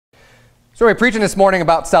So we're preaching this morning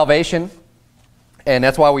about salvation, and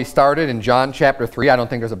that's why we started in John chapter 3. I don't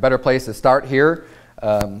think there's a better place to start here.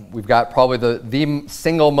 We've got probably the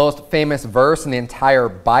single most famous verse in the entire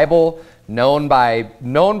Bible, known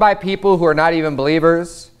by people who are not even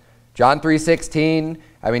believers. John 3:16.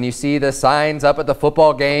 I mean, you see the signs up at the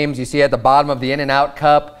football games. You see at the bottom of the In-N-Out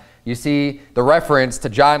cup. You see the reference to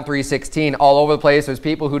John 3:16 all over the place. There's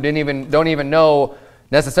people who don't even know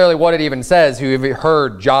necessarily what it even says, who have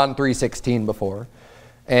heard John 3:16 before.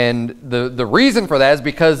 And the reason for that is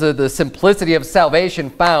because of the simplicity of salvation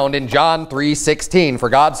found in John 3:16. For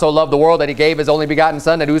God so loved the world that he gave his only begotten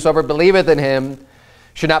Son, that whosoever believeth in him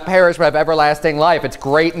should not perish but have everlasting life. It's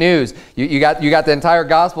great news. You got the entire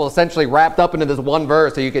gospel essentially wrapped up into this one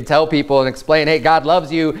verse, so you could tell people and explain, hey, God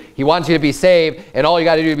loves you, he wants you to be saved, and all you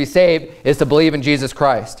got to do to be saved is to believe in Jesus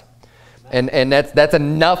Christ. And that's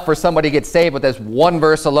enough for somebody to get saved with this one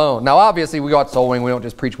verse alone. Now, obviously, we go out soul winning, we don't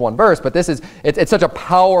just preach one verse, but it's such a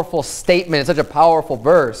powerful statement, it's such a powerful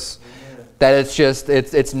verse that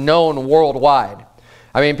it's known worldwide.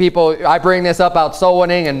 I mean, I bring this up out soul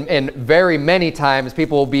winning, and very many times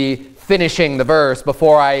people will be finishing the verse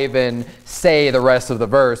before I even say the rest of the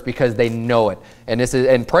verse because they know it.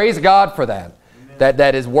 And praise God for that.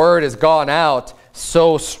 That his word has gone out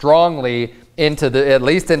so strongly at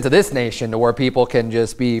least into this nation, to where people can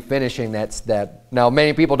just be finishing that. Now,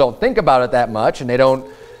 many people don't think about it that much, and they don't,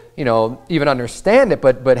 even understand it,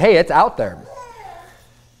 but hey, it's out there.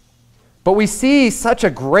 But we see such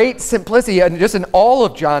a great simplicity, and just in all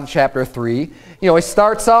of John chapter 3. He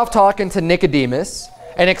starts off talking to Nicodemus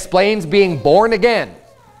and explains being born again.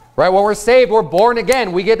 Right? When we're saved, we're born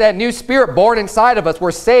again. We get that new spirit born inside of us.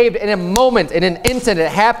 We're saved in a moment, in an instant.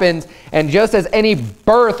 It happens. And just as any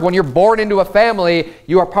birth, when you're born into a family,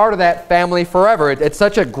 you are part of that family forever. It's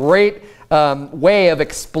such a great way of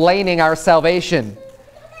explaining our salvation.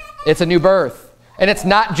 It's a new birth. And it's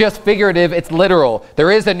not just figurative, it's literal.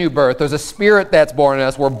 There is a new birth. There's a spirit that's born in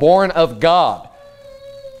us. We're born of God.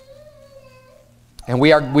 And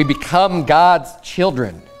we become God's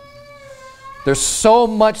children. There's so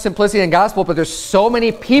much simplicity in the gospel, but there's so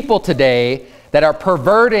many people today that are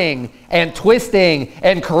perverting and twisting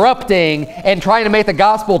and corrupting and trying to make the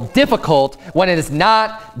gospel difficult when it is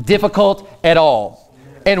not difficult at all.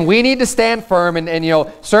 And we need to stand firm,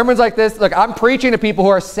 and sermons like this, look, I'm preaching to people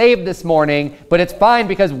who are saved this morning, but it's fine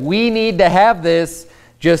because we need to have this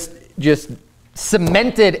just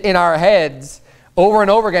cemented in our heads over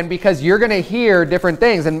and over again, because you're going to hear different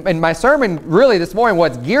things. And my sermon really this morning,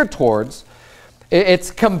 what's geared towards,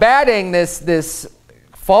 it's combating this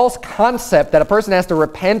false concept that a person has to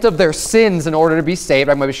repent of their sins in order to be saved.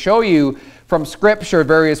 I'm going to show you from Scripture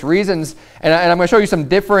various reasons, and I'm going to show you some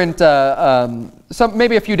different,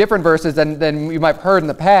 maybe a few different verses than you might have heard in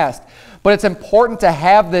the past. But it's important to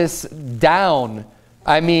have this down.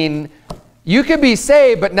 I mean, you could be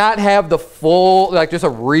saved but not have the full, just a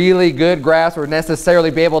really good grasp, or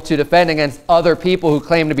necessarily be able to defend against other people who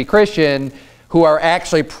claim to be Christian, who are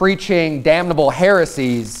actually preaching damnable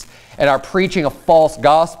heresies and are preaching a false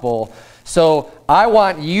gospel. So I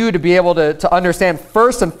want you to be able to understand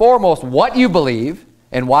first and foremost what you believe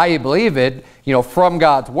and why you believe it, from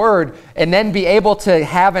God's word, and then be able to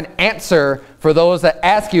have an answer for those that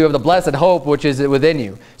ask you of the blessed hope which is within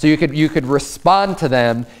you. So you could respond to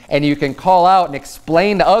them, and you can call out and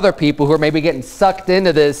explain to other people who are maybe getting sucked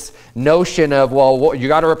into this notion of, well, you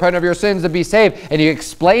got to repent of your sins to be saved, and you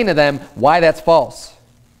explain to them why that's false.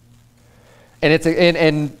 And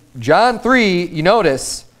in John 3, you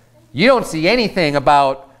notice you don't see anything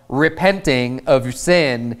about repenting of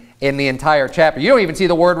sin in the entire chapter. You don't even see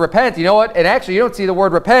the word repent. You know what? And actually, you don't see the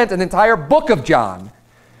word repent in the entire book of John.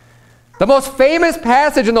 The most famous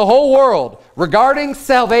passage in the whole world regarding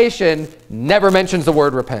salvation never mentions the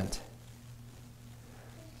word repent.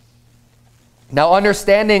 Now,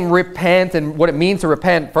 understanding repent and what it means to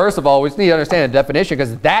repent, first of all, we just need to understand the definition,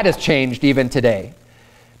 because that has changed even today.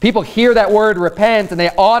 People hear that word repent and they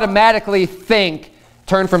automatically think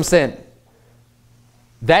turn from sin.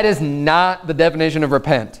 That is not the definition of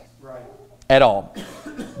repent at all.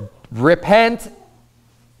 Repent,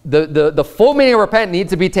 the full meaning of repent needs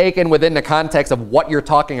to be taken within the context of what you're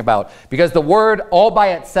talking about, because the word all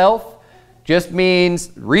by itself just means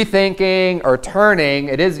rethinking or turning.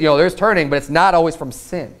 It is, there's turning, but it's not always from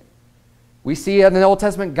sin. We see in the Old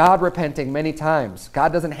Testament God repenting many times.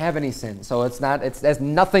 God doesn't have any sin, so it has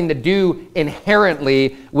nothing to do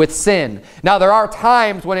inherently with sin. Now, there are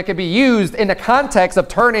times when it can be used in the context of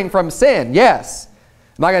turning from sin. Yes,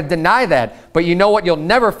 I'm not going to deny that. But you know what? You'll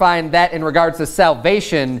never find that in regards to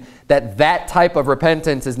salvation, that type of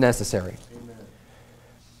repentance is necessary. Amen.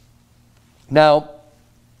 Now,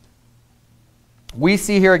 we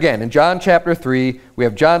see here again in John chapter 3, we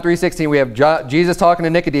have John 3:16, we have Jesus talking to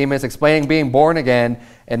Nicodemus, explaining being born again,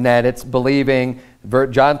 and that it's believing.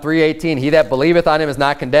 John 3:18, he that believeth on him is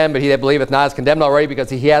not condemned, but he that believeth not is condemned already, because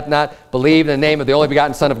he hath not believed in the name of the only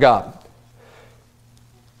begotten Son of God.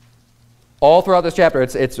 All throughout this chapter,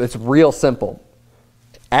 it's real simple.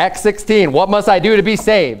 Acts 16, what must I do to be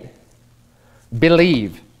saved?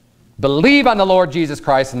 Believe. Believe on the Lord Jesus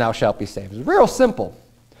Christ, and thou shalt be saved. It's real simple.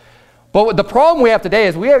 But the problem we have today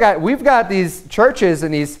is we've got these churches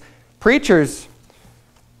and these preachers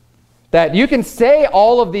that you can say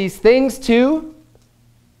all of these things to. And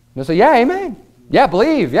they'll say, yeah, amen. Yeah,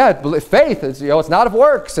 believe. Yeah, faith. It's not of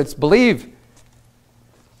works. It's believe.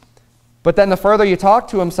 But then the further you talk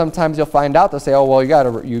to them, sometimes you'll find out they'll say, oh, well, you got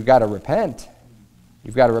to repent.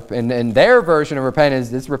 You've got to repent. And their version of repent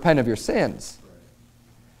is repent of your sins.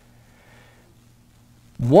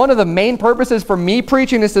 One of the main purposes for me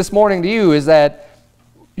preaching this morning to you is that,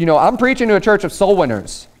 I'm preaching to a church of soul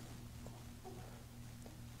winners.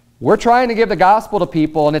 We're trying to give the gospel to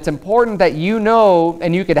people, and it's important that you know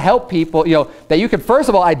and you could help people, that you could first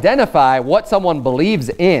of all identify what someone believes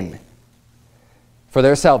in for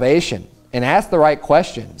their salvation and ask the right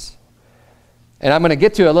questions. And I'm going to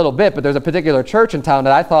get to it a little bit, but there's a particular church in town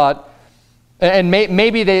that I thought, and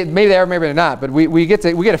maybe they are, maybe they're not, but we get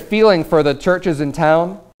a feeling for the churches in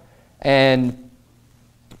town and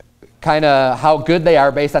kind of how good they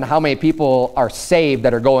are based on how many people are saved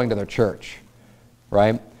that are going to their church,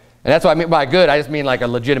 right? And that's what I mean by good. I just mean like a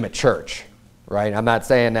legitimate church, right? I'm not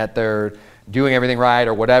saying that they're doing everything right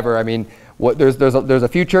or whatever. I mean, there's a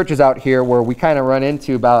few churches out here where we kind of run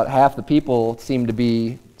into about half the people seem to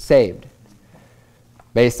be saved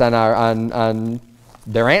based on on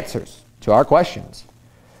their answers to our questions.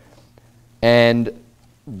 And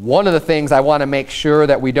one of the things I want to make sure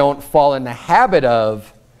that we don't fall in the habit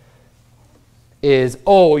of is,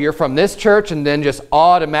 oh, you're from this church, and then just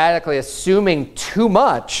automatically assuming too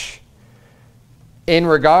much in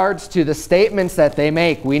regards to the statements that they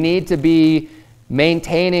make. We need to be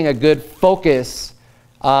maintaining a good focus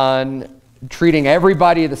on treating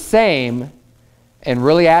everybody the same and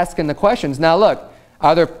really asking the questions. Now look,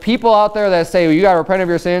 are there people out there that say, well, you got to repent of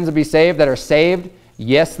your sins and be saved, that are saved?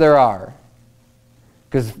 Yes, there are.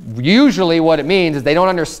 Because usually what it means is they don't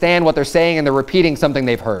understand what they're saying and they're repeating something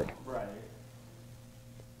they've heard. Right.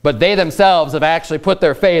 But they themselves have actually put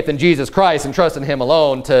their faith in Jesus Christ and trust in Him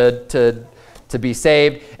alone to be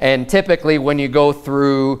saved. And typically when you go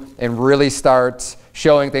through and really start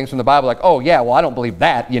showing things from the Bible, like, oh yeah, well I don't believe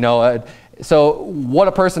that, so what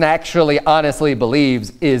a person actually honestly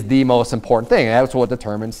believes is the most important thing. And that's what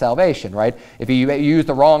determines salvation, right? If you use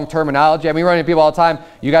the wrong terminology, I mean, we run into people all the time,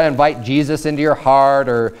 you got to invite Jesus into your heart,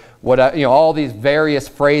 or what, all these various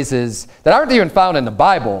phrases that aren't even found in the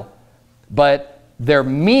Bible, but their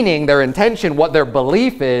meaning, their intention, what their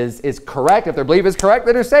belief is correct. If their belief is correct,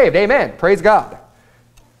 then they're saved. Amen. Praise God.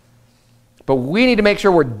 But we need to make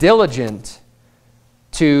sure we're diligent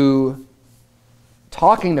to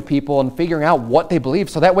talking to people and figuring out what they believe,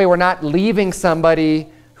 so that way we're not leaving somebody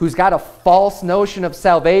who's got a false notion of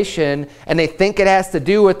salvation and they think it has to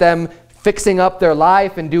do with them fixing up their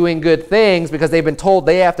life and doing good things because they've been told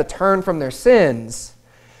they have to turn from their sins,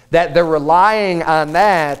 that they're relying on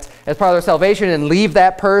that as part of their salvation and leave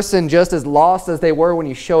that person just as lost as they were when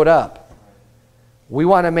you showed up. We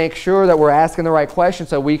want to make sure that we're asking the right questions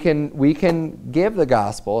so we can give the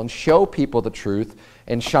gospel and show people the truth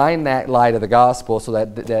and shine that light of the gospel so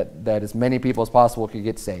that as many people as possible could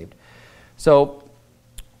get saved. So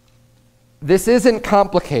this isn't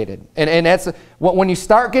complicated. And that's when you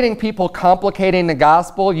start getting people complicating the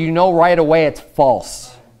gospel, you know right away it's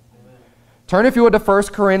false. Turn, if you would, to 1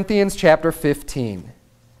 Corinthians chapter 15.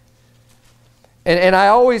 And I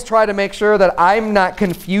always try to make sure that I'm not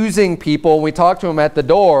confusing people when we talk to them at the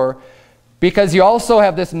door, because you also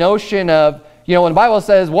have this notion of, when the Bible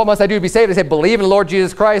says, what must I do to be saved? They say, believe in the Lord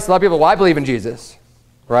Jesus Christ. A lot of people, well, I believe in Jesus,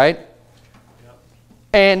 right? Yep.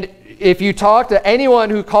 And if you talk to anyone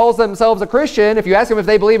who calls themselves a Christian, if you ask them if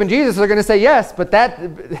they believe in Jesus, they're going to say yes. But that,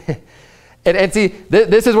 and see,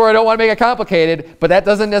 this is where I don't want to make it complicated, but that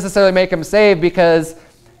doesn't necessarily make them saved, because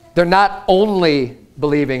they're not only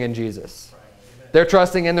believing in Jesus. They're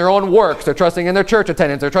trusting in their own works. They're trusting in their church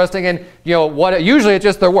attendance. They're trusting in, usually it's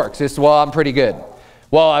just their works. It's, well, I'm pretty good.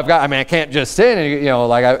 Well, I can't just sin.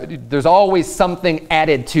 And, there's always something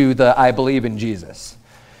added to the I believe in Jesus.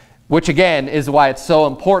 Which, again, is why it's so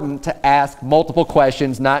important to ask multiple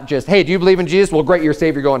questions, not just, hey, do you believe in Jesus? Well, great, you're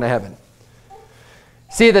saved, you're going to heaven.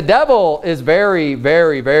 See, the devil is very,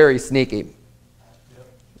 very, very sneaky.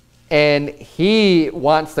 And he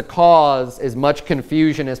wants to cause as much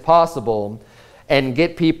confusion as possible. and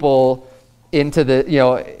get people into the,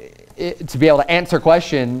 to be able to answer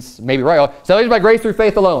questions, maybe right. Salvation by grace through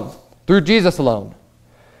faith alone, through Jesus alone.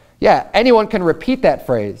 Yeah, anyone can repeat that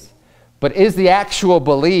phrase, but is the actual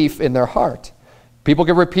belief in their heart? People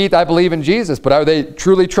can repeat, I believe in Jesus, but are they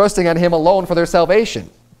truly trusting on him alone for their salvation?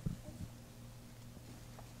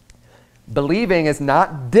 Believing is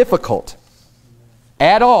not difficult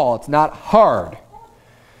at all. It's not hard.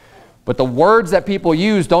 But the words that people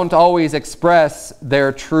use don't always express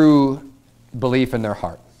their true belief in their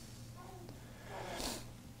heart.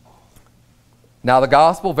 Now the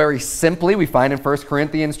gospel, very simply, we find in 1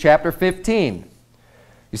 Corinthians chapter 15.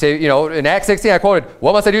 You say, in Acts 16 I quoted,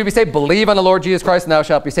 what must I do to be saved? Believe on the Lord Jesus Christ and thou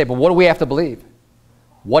shalt be saved. But what do we have to believe?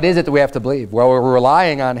 What is it that we have to believe? Well, we're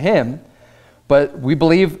relying on him, but we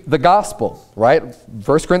believe the gospel, right?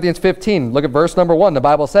 1 Corinthians 15, look at verse number 1. The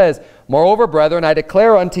Bible says, moreover, brethren, I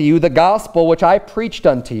declare unto you the gospel which I preached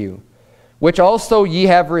unto you, which also ye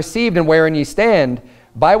have received and wherein ye stand,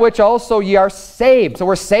 by which also ye are saved. So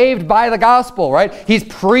we're saved by the gospel, right? He's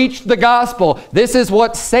preached the gospel. This is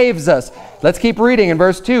what saves us. Let's keep reading in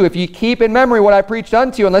verse 2. If ye keep in memory what I preached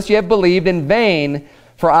unto you, unless ye have believed in vain,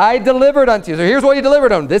 for I delivered unto you. So here's what he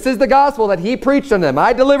delivered unto them. This is the gospel that he preached unto them.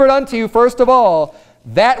 I delivered unto you, first of all,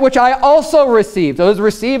 that which I also received. So it was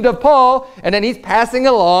received of Paul, and then he's passing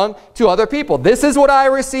along to other people. This is what I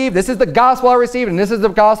received. This is the gospel I received, and this is the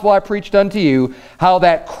gospel I preached unto you, how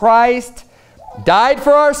that Christ died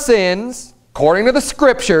for our sins, according to the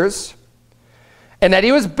Scriptures, and that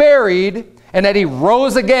he was buried, and that he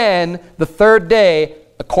rose again the third day,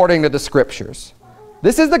 according to the Scriptures.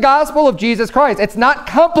 This is the gospel of Jesus Christ. It's not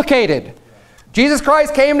complicated. Jesus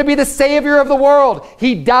Christ came to be the Savior of the world.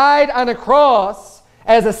 He died on a cross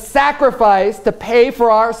as a sacrifice to pay for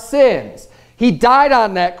our sins. He died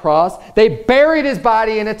on that cross. They buried his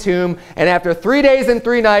body in a tomb, and after 3 days and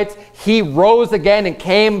 3 nights, he rose again and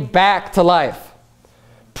came back to life.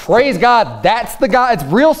 Praise God. That's the God.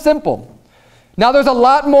 It's real simple. Now, there's a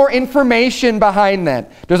lot more information behind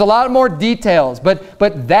that. There's a lot more details, but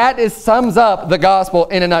that sums up the gospel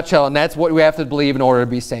in a nutshell, and that's what we have to believe in order to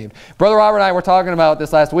be saved. Brother Robert and I were talking about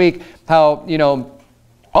this last week, how,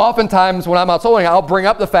 oftentimes when I'm out soul winning, I'll bring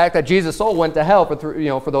up the fact that Jesus' soul went to hell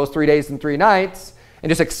for those 3 days and 3 nights, and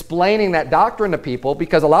just explaining that doctrine to people,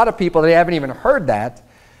 because a lot of people, they haven't even heard that.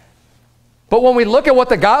 But when we look at what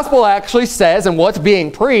the gospel actually says and what's being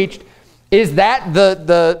preached, is that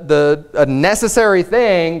a necessary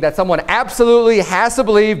thing that someone absolutely has to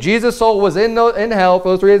believe Jesus' soul was in hell for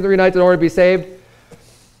those 3 days and 3 nights in order to be saved?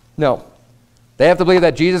 No. They have to believe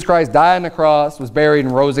that Jesus Christ died on the cross, was buried,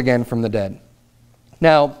 and rose again from the dead.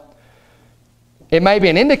 Now, it might be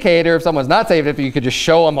an indicator if someone's not saved if you could just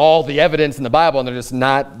show them all the evidence in the Bible and they're just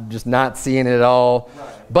not seeing it at all.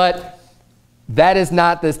 Right. But that is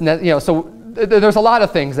not this, so there's a lot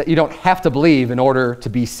of things that you don't have to believe in order to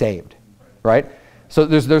be saved. Right? So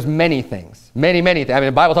there's many things. Many things. I mean,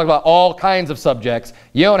 the Bible talks about all kinds of subjects.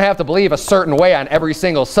 You don't have to believe a certain way on every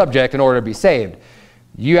single subject in order to be saved.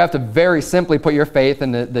 You have to very simply put your faith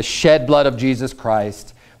in the shed blood of Jesus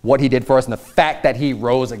Christ, what he did for us, and the fact that he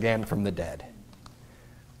rose again from the dead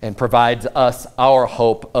and provides us our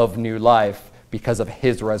hope of new life because of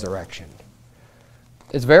his resurrection.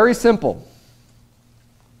 It's very simple.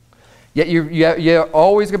 Yet you're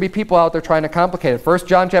always going to be people out there trying to complicate it. 1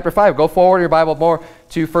 John chapter 5. Go forward in your Bible more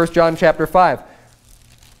to 1 John chapter 5.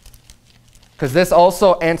 Because this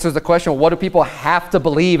also answers the question, what do people have to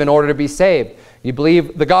believe in order to be saved? You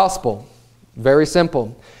believe the gospel. Very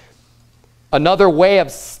simple. Another way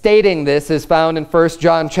of stating this is found in 1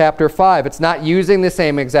 John chapter 5. It's not using the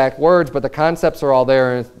same exact words, but the concepts are all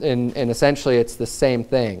there, and essentially it's the same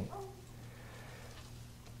thing.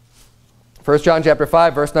 1 John chapter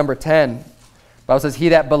 5, verse number 10. The Bible says, he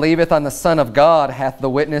that believeth on the Son of God hath the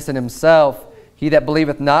witness in himself. He that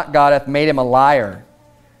believeth not God hath made him a liar,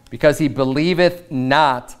 because he believeth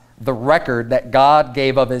not the record that God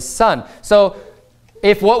gave of his Son. So,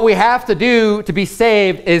 if what we have to do to be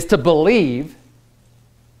saved is to believe,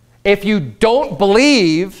 if you don't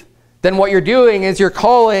believe, then what you're doing is you're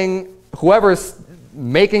calling whoever's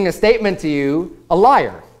making a statement to you a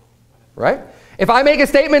liar, right? If I make a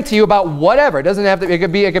statement to you about whatever, it doesn't have to. It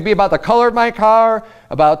could be about the color of my car,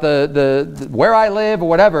 about the where I live, or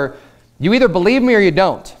whatever. You either believe me or you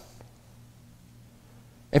don't.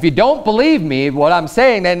 If you don't believe me, what I'm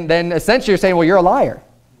saying, then essentially you're saying, well, you're a liar,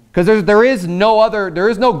 because there is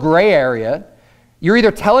no gray area. You're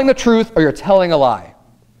either telling the truth or you're telling a lie,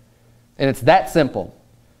 and it's that simple.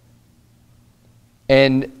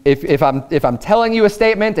 And if I'm telling you a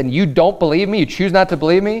statement and you don't believe me, you choose not to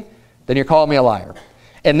believe me, then you're calling me a liar.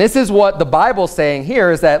 And this is what the Bible's saying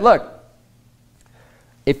here, is that, look,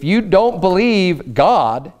 if you don't believe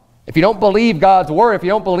God, if you don't believe God's word, if you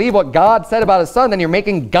don't believe what God said about his son, then you're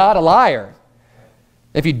making God a liar.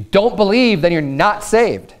 If you don't believe, then you're not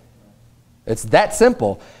saved. It's that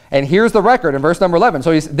simple. And here's the record in verse number 11.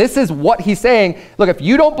 So this is what he's saying. Look, if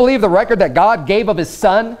you don't believe the record that God gave of his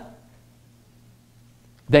son,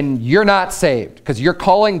 then you're not saved because you're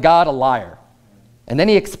calling God a liar. And then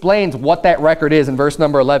he explains what that record is in verse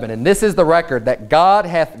number 11. And this is the record that God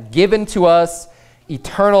hath given to us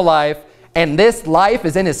eternal life, and this life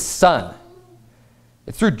is in his son.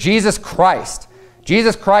 It's through Jesus Christ.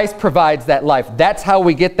 Jesus Christ provides that life. That's how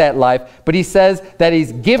we get that life. But he says that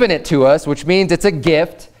he's given it to us, which means it's a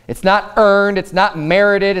gift. It's not earned. It's not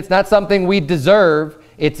merited. It's not something we deserve.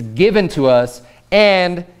 It's given to us,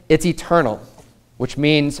 and it's eternal, which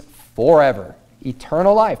means forever.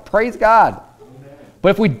 Eternal life. Praise God. But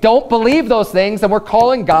if we don't believe those things, then we're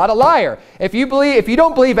calling God a liar. If you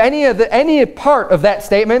don't believe any part of that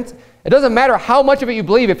statement, it doesn't matter how much of it you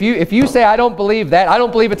believe. If you say, I don't believe that, I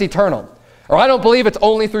don't believe it's eternal, or I don't believe it's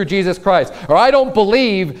only through Jesus Christ, or I don't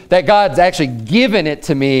believe that God's actually given it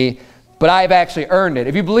to me, but I've actually earned it.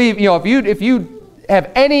 If you believe, if you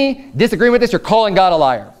have any disagreement with this, you're calling God a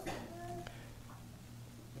liar.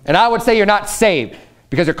 And I would say you're not saved,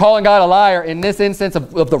 because you're calling God a liar in this instance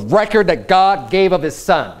of the record that God gave of his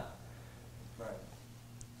son, right,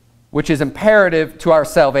 which is imperative to our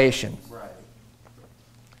salvation. Right.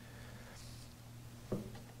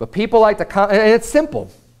 But people like to, and it's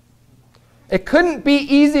simple. It couldn't be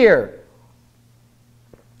easier.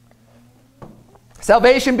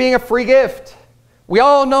 Salvation being a free gift. We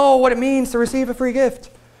all know what it means to receive a free gift.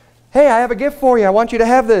 Hey, I have a gift for you. I want you to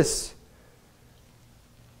have this.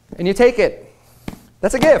 And you take it.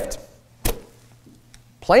 That's a gift.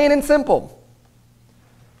 Plain and simple.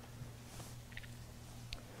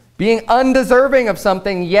 Being undeserving of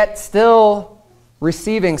something, yet still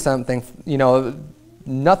receiving something,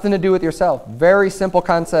 nothing to do with yourself. Very simple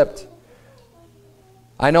concept.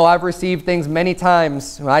 I know I've received things many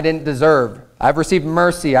times I didn't deserve. I've received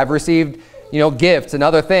mercy. I've received, gifts and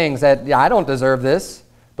other things that I don't deserve this,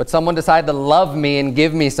 but someone decided to love me and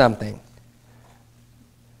give me something.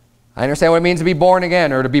 I understand what it means to be born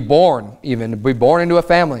again, or to be born even, to be born into a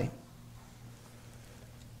family.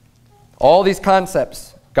 All these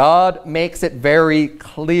concepts, God makes it very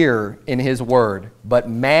clear in his word, but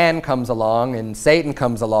man comes along and Satan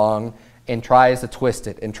comes along and tries to twist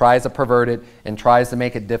it, and tries to pervert it, and tries to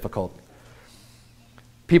make it difficult.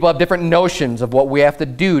 People have different notions of what we have to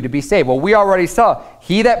do to be saved. Well, we already saw,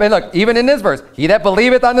 look, even in this verse, he that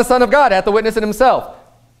believeth on the Son of God hath to witness it himself.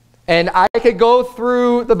 And I could go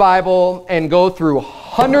through the Bible and go through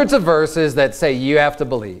hundreds of verses that say you have to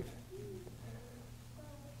believe.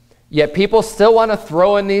 Yet people still want to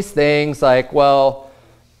throw in these things like, well,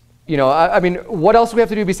 what else do we have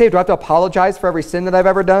to do to be saved? Do I have to apologize for every sin that I've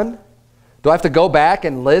ever done? Do I have to go back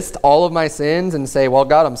and list all of my sins and say, well,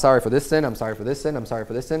 God, I'm sorry for this sin, I'm sorry for this sin, I'm sorry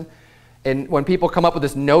for this sin? And when people come up with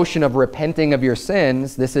this notion of repenting of your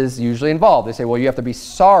sins, this is usually involved. They say, well, you have to be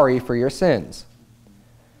sorry for your sins.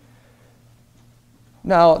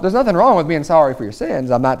 Now, there's nothing wrong with being sorry for your sins.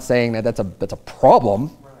 I'm not saying that that's a problem.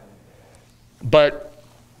 Right. But,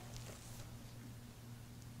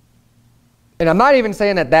 and I'm not even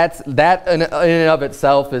saying that in and of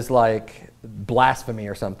itself is like blasphemy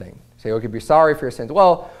or something. Say, okay, be sorry for your sins.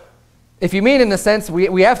 Well, if you mean in the sense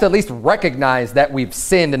we have to at least recognize that we've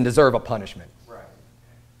sinned and deserve a punishment. Right.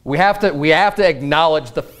 We have to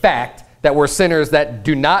acknowledge the fact that we're sinners that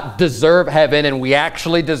do not deserve heaven and we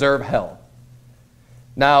actually deserve hell.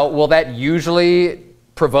 Now, will that usually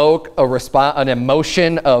provoke an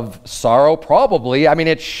emotion of sorrow? Probably. I mean,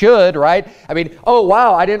 it should, right? I mean, oh,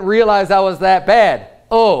 wow, I didn't realize that was that bad.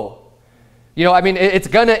 Oh. It's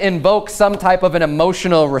going to invoke some type of an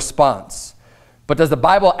emotional response. But does the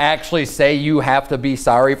Bible actually say you have to be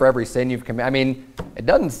sorry for every sin you've committed? It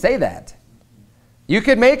doesn't say that. You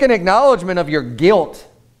could make an acknowledgement of your guilt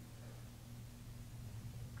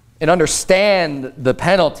and understand the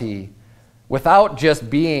penalty without just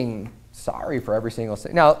being sorry for every single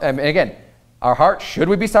sin. Now, again, our heart, should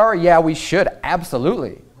we be sorry? Yeah, we should,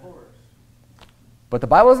 absolutely. Of course. But the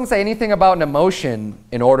Bible doesn't say anything about an emotion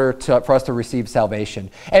in order for us to receive salvation.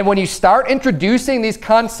 And when you start introducing these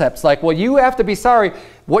concepts like, well, you have to be sorry,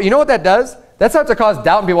 you know what that does? That starts to cause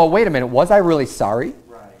doubt and be, well, wait a minute, was I really sorry?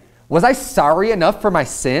 Right. Was I sorry enough for my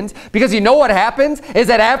sins? Because you know what happens is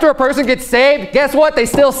that after a person gets saved, guess what? They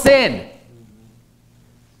still sin.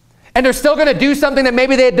 And they're still going to do something that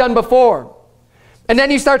maybe they had done before. And then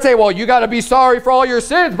you start saying, well, you got to be sorry for all your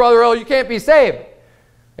sins, brother, or you can't be saved.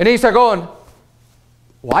 And then you start going,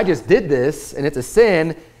 well, I just did this, and it's a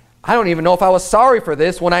sin. I don't even know if I was sorry for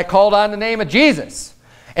this when I called on the name of Jesus.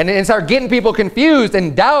 And start getting people confused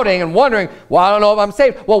and doubting and wondering, well, I don't know if I'm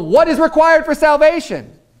saved. Well, what is required for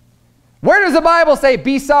salvation? Where does the Bible say,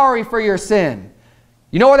 be sorry for your sin?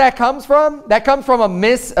 You know where that comes from? That comes from a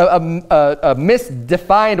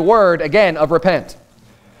misdefined word, again, of repent.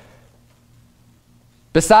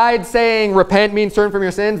 Besides saying repent means turn from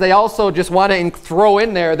your sins, they also just want to throw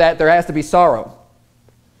in there that there has to be sorrow.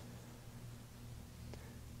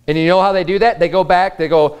 And you know how they do that? They go back, they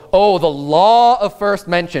go, oh, the law of first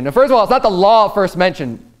mention. And first of all, it's not the law of first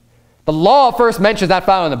mention. The law of first mention is not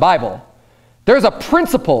found in the Bible. There's a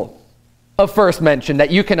principle of first mention that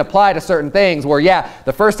you can apply to certain things where, yeah,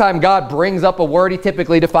 the first time God brings up a word, he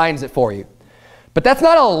typically defines it for you. But that's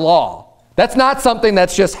not a law. That's not something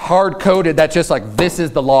that's just hard-coded, that's just like, this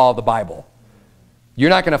is the law of the Bible. You're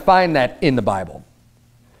not going to find that in the Bible.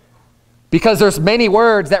 Because there's many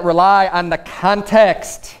words that rely on the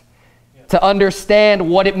context to understand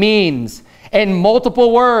what it means. And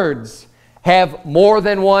multiple words have more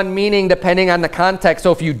than one meaning depending on the context.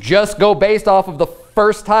 So if you just go based off of the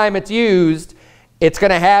first time it's used, it's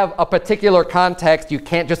going to have a particular context. You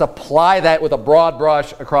can't just apply that with a broad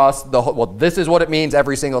brush across the whole, well, this is what it means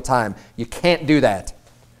every single time. You can't do that.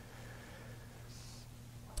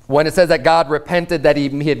 When it says that God repented that he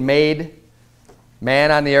had made man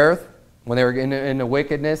on the earth, when they were in the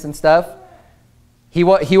wickedness and stuff,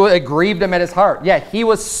 it grieved him at his heart. Yeah, he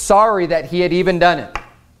was sorry that he had even done it.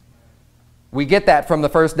 We get that from the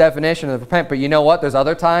first definition of repent. But you know what? There's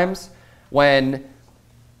other times when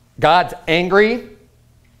God's angry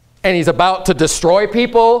and he's about to destroy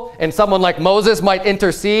people, and someone like Moses might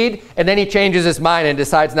intercede, and then he changes his mind and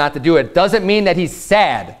decides not to do it. Doesn't mean that he's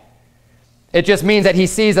sad. It just means that he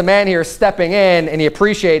sees a man here stepping in and he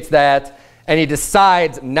appreciates that, and he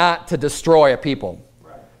decides not to destroy a people.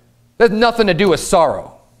 Right. There's nothing to do with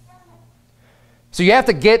sorrow. So you have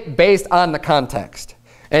to get based on the context.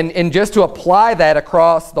 And just to apply that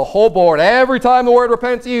across the whole board, every time the word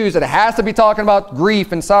repent's used, it has to be talking about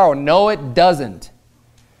grief and sorrow. No, it doesn't.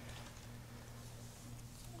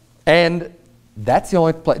 And that's the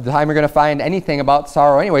only time you're going to find anything about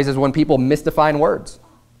sorrow anyways, is when people misdefine words.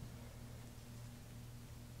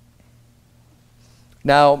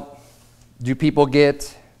 Now, do people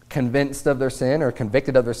get convinced of their sin or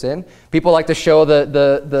convicted of their sin? People like to show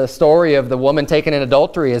the story of the woman taken in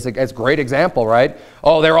adultery as a great example, right?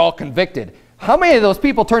 Oh, they're all convicted. How many of those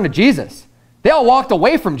people turned to Jesus? They all walked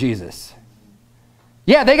away from Jesus.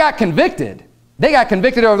 Yeah, they got convicted. They got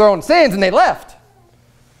convicted of their own sins and they left.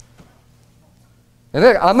 And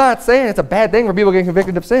I'm not saying it's a bad thing for people getting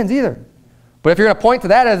convicted of sins either. But if you're going to point to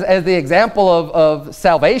that as the example of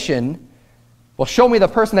salvation, well, show me the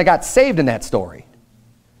person that got saved in that story.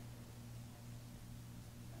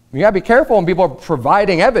 You got to be careful when people are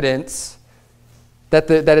providing evidence that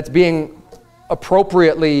it's being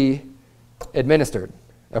appropriately administered,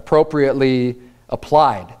 appropriately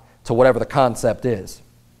applied to whatever the concept is.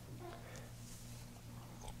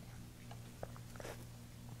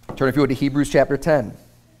 Turn, if you would, to Hebrews chapter 10.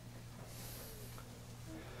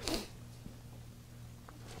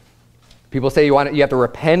 People say you have to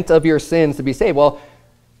repent of your sins to be saved. Well,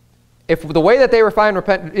 if the way that they refine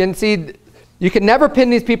repent, and see, you can never pin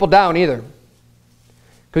these people down either.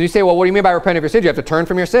 Because you say, well, what do you mean by repent of your sins? You have to turn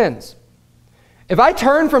from your sins. If I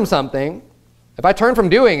turn from something, if I turn from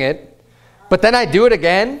doing it, but then I do it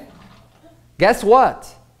again, guess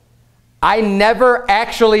what? I never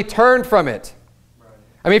actually turned from it.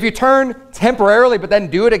 I mean, if you turn temporarily but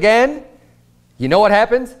then do it again, you know what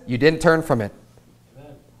happens? You didn't turn from it.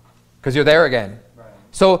 Because you're there again. Right.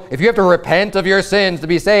 So if you have to repent of your sins to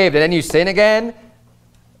be saved and then you sin again,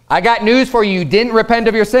 I got news for you. You didn't repent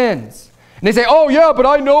of your sins. And they say, oh yeah, but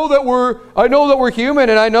I know that we're human,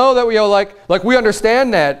 and I know that we like we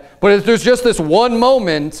understand that. But there's just this one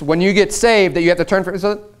moment when you get saved that you have to turn from.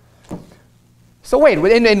 So wait,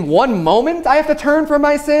 in one moment I have to turn from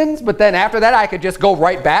my sins, but then after that I could just go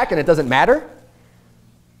right back and it doesn't matter?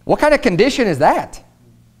 What kind of condition is that?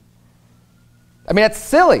 I mean, that's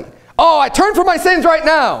silly. Oh, I turned from my sins right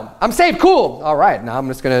now. I'm saved, cool. All right, now I'm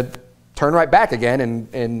just going to turn right back again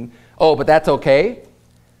and oh, but that's okay?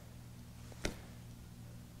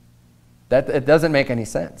 It doesn't make any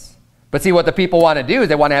sense. But see, what the people want to do is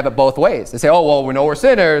they want to have it both ways. They say, oh, well, we know we're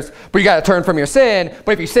sinners, but you got to turn from your sin.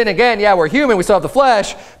 But if you sin again, yeah, we're human, we still have the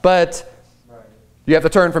flesh, but you have to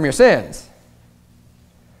turn from your sins.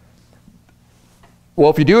 Well,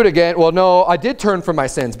 if you do it again, well, no, I did turn from my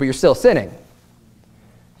sins, but you're still sinning.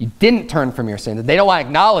 You didn't turn from your sins. They don't want to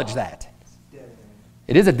acknowledge that.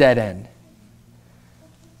 It is a dead end.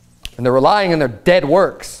 And they're relying on their dead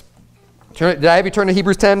works. Did I have you turn to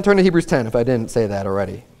Hebrews 10? Turn to Hebrews 10 if I didn't say that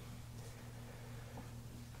already.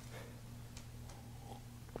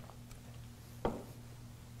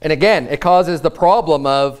 And again, it causes the problem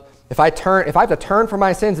of if I have to turn from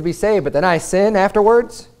my sins to be saved, but then I sin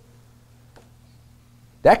afterwards,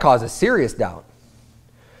 that causes serious doubt.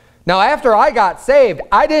 Now, after I got saved,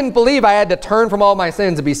 I didn't believe I had to turn from all my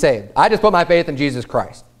sins to be saved. I just put my faith in Jesus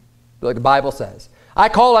Christ, like the Bible says. I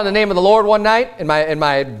called on the name of the Lord one night in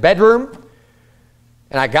my bedroom,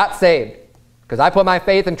 and I got saved because I put my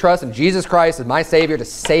faith and trust in Jesus Christ as my Savior to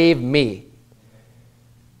save me.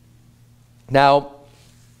 Now,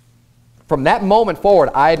 from that moment forward,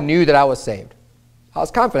 I knew that I was saved. I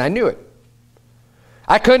was confident. I knew it.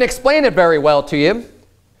 I couldn't explain it very well to you.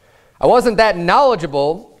 I wasn't that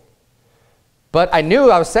knowledgeable, but I knew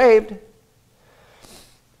I was saved.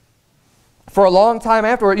 For a long time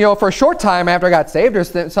afterward, for a short time after I got saved,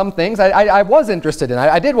 there's some things I was interested in.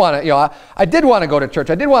 I did want to, I did want to go to church.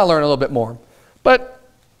 I did want to learn a little bit more. But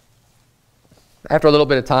after a little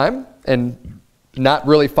bit of time and not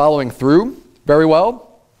really following through very well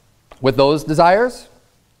with those desires,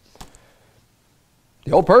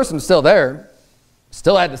 the old person's still there,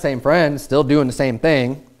 still had the same friends, still doing the same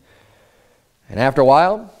thing. And after a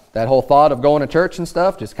while, that whole thought of going to church and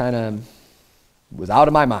stuff just kind of was out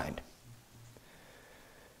of my mind.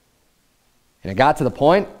 And it got to the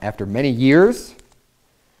point, after many years,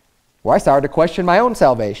 where I started to question my own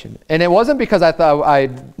salvation. And it wasn't because I thought I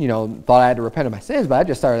had to repent of my sins, but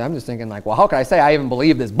I'm just thinking like, well, how can I say I even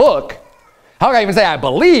believe this book? How can I even say I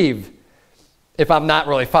believe if I'm not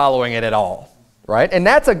really following it at all, right? And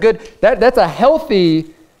that's a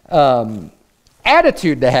healthy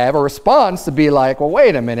attitude to have, a response to be like, well,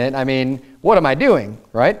 wait a minute, I mean, what am I doing,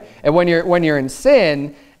 right? And when you're in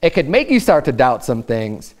sin, it could make you start to doubt some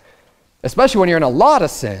things, especially when you're in a lot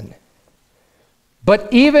of sin. But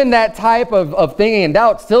even that type of thinking and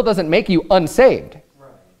doubt still doesn't make you unsaved.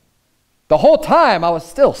 Right. The whole time I was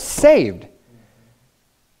still saved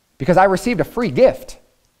because I received a free gift.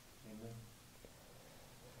 Amen.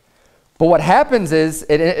 But what happens is,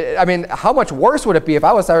 how much worse would it be if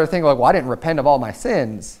I was started thinking like, well, I didn't repent of all my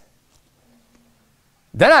sins?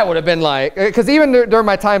 Then I would have been like, because even during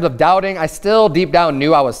my times of doubting, I still deep down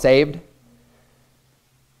knew I was saved.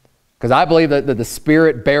 Because I believe that the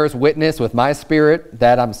Spirit bears witness with my spirit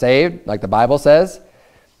that I'm saved, like the Bible says.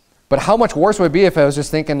 But how much worse would it be if I was just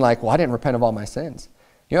thinking like, well, I didn't repent of all my sins?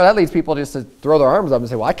 That leads people just to throw their arms up and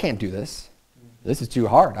say, well, I can't do this. This is too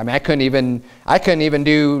hard. I mean, I couldn't even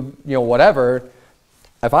do, whatever.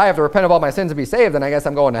 If I have to repent of all my sins to be saved, then I guess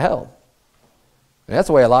I'm going to hell. And that's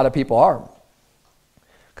the way a lot of people are.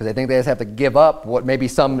 Because they think they just have to give up what maybe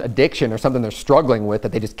some addiction or something they're struggling with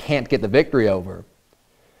that they just can't get the victory over.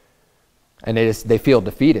 And they feel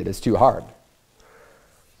defeated. It's too hard.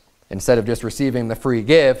 Instead of just receiving the free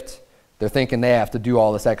gift, they're thinking they have to do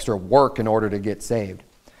all this extra work in order to get saved.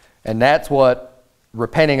 And that's what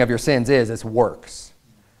repenting of your sins is. It's works.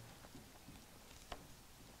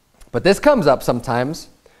 But this comes up sometimes.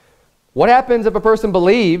 What happens if a person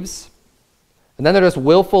believes and then they're just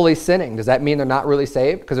willfully sinning? Does that mean they're not really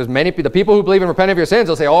saved? Because there's the people who believe in repenting of your sins,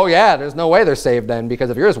 they'll say, oh yeah, there's no way they're saved then. Because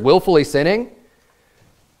if you're just willfully sinning,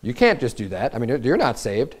 you can't just do that. I mean, you're not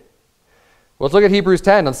saved. Well, let's look at Hebrews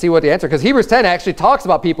 10 and see what the answer is. Because Hebrews 10 actually talks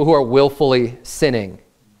about people who are willfully sinning.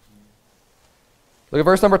 Look at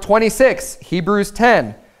verse number 26, Hebrews 10.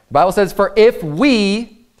 The Bible says, for if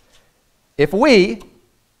we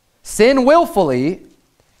sin willfully,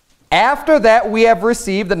 after that we have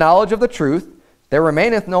received the knowledge of the truth, there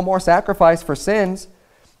remaineth no more sacrifice for sins,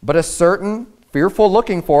 but a certain fearful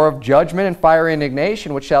looking for of judgment and fiery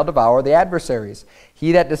indignation, which shall devour the adversaries.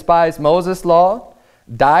 He that despised Moses' law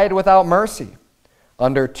died without mercy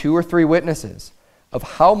under 2 or 3 witnesses. Of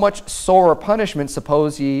how much sorer punishment,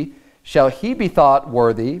 suppose ye, shall he be thought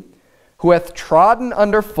worthy, who hath trodden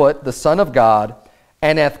under foot the Son of God,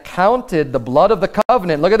 and hath counted the blood of the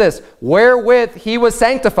covenant, look at this, wherewith he was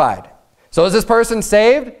sanctified. So is this person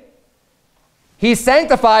saved? He's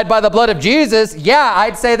sanctified by the blood of Jesus. Yeah,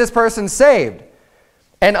 I'd say this person's saved.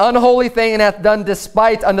 An unholy thing and hath done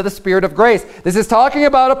despite unto the Spirit of grace. This is talking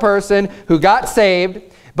about a person who got saved,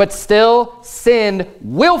 but still sinned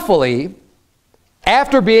willfully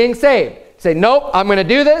after being saved. Say, nope, I'm going to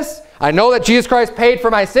do this. I know that Jesus Christ paid for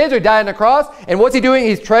my sins, or he died on the cross. And what's he doing?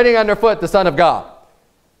 He's treading underfoot the Son of God.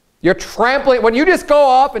 You're trampling. When you just go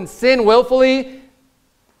off and sin willfully,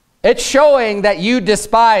 it's showing that you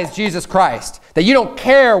despise Jesus Christ, that you don't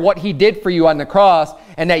care what he did for you on the cross,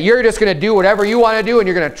 and that you're just going to do whatever you want to do, and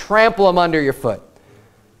you're going to trample him under your foot.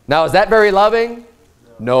 Now, is that very loving?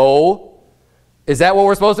 No. Is that what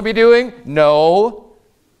we're supposed to be doing? No.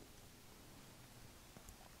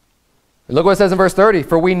 Look what it says in verse 30.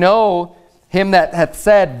 For we know him that hath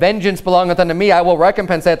said, vengeance belongeth unto me, I will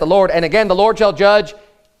recompense, saith the Lord. And again, the Lord shall judge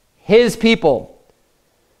his people.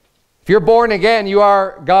 If you're born again, you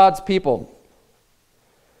are God's people.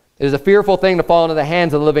 It is a fearful thing to fall into the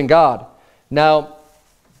hands of the living God. Now,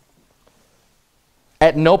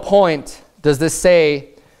 at no point does this say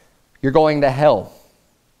you're going to hell.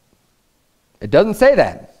 It doesn't say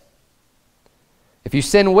that. If you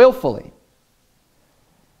sin willfully.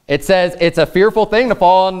 It says it's a fearful thing to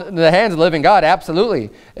fall into the hands of the living God. Absolutely.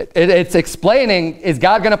 It's explaining, is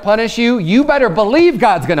God going to punish you? You better believe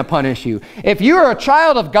God's going to punish you. If you're a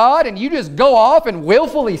child of God and you just go off and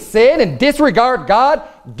willfully sin and disregard God,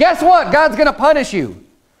 guess what? God's going to punish you.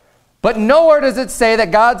 But nowhere does it say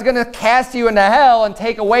that God's going to cast you into hell and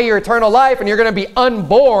take away your eternal life and you're going to be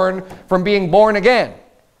unborn from being born again.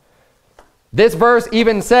 This verse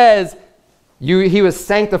even says he was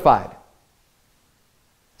sanctified.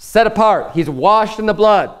 Set apart. He's washed in the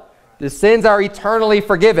blood. His sins are eternally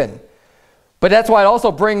forgiven. But that's why it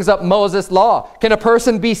also brings up Moses' law. Can a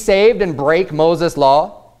person be saved and break Moses'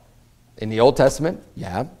 law? In the Old Testament,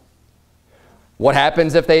 yeah. What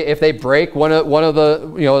happens if they break one of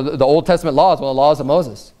the the Old Testament laws, one of the laws of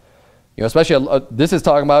Moses? Especially this is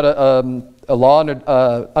talking about a law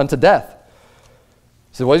unto death.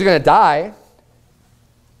 So he's going to die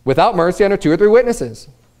without mercy under 2 or 3 witnesses.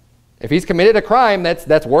 If he's committed a crime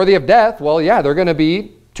that's worthy of death, well, yeah, they're going to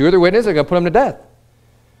be 2 or 3 witnesses. They're going to put him to death.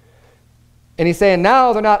 And he's saying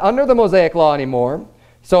now they're not under the Mosaic law anymore.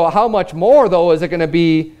 So how much more, though, is it going to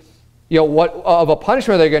be, what of a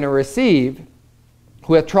punishment they're going to receive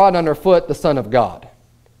who have trodden underfoot the Son of God?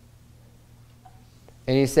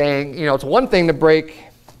 And he's saying, it's one thing to break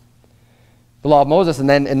the law of Moses, and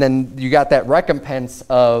then you got that recompense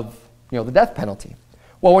of, the death penalty.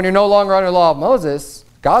 Well, when you're no longer under the law of Moses,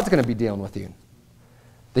 God's going to be dealing with you.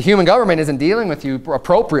 The human government isn't dealing with you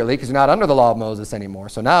appropriately because you're not under the law of Moses anymore.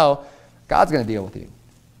 So now God's going to deal with you.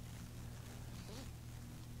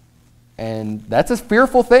 And that's a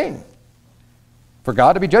fearful thing for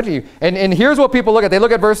God to be judging you. And here's what people look at. They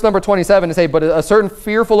look at verse number 27 and say, but a certain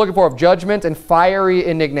fearful looking for of judgment and fiery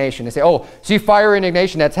indignation. They say, oh, see, fiery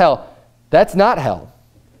indignation, that's hell. That's not hell.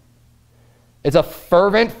 It's a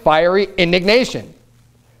fervent, fiery indignation.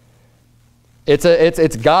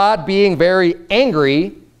 It's God being very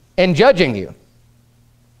angry and judging you.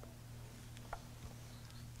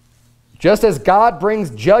 Just as God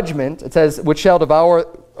brings judgment, it says, which shall devour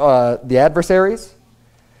the adversaries.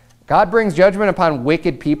 God brings judgment upon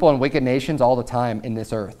wicked people and wicked nations all the time in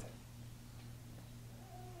this earth.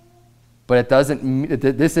 But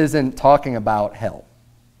this isn't talking about hell.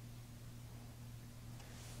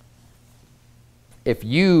 If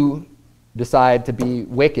you decide to be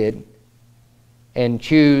wicked and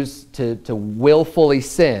choose to willfully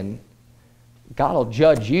sin, God will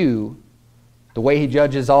judge you the way he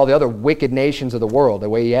judges all the other wicked nations of the world, the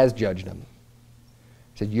way he has judged them.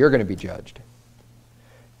 He said, you're going to be judged.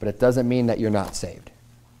 But it doesn't mean that you're not saved.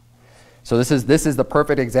 So this is the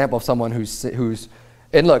perfect example of someone who's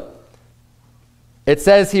and look, it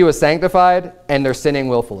says he was sanctified and they're sinning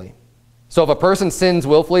willfully. So if a person sins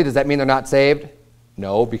willfully, does that mean they're not saved?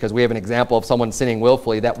 No, because we have an example of someone sinning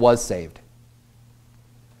willfully that was saved.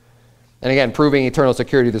 And again, proving eternal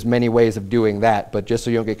security, there's many ways of doing that, but just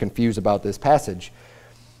so you don't get confused about this passage.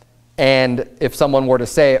 And if someone were to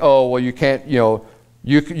say, oh, well, you can't, you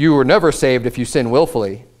were never saved if you sin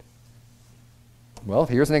willfully. Well,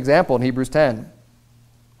 here's an example in Hebrews 10.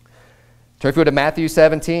 Turn if you go to Matthew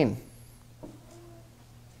 17.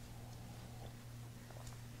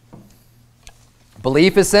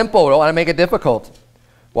 Belief is simple. We don't want to make it difficult.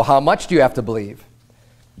 Well, how much do you have to believe?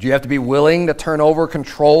 Do you have to be willing to turn over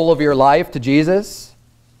control of your life to Jesus?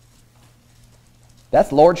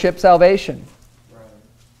 That's lordship salvation.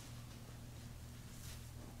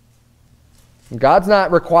 Right. God's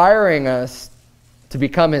not requiring us to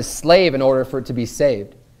become his slave in order for it to be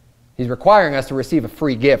saved. He's requiring us to receive a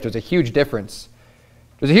free gift. There's a huge difference.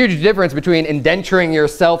 There's a huge difference between indenturing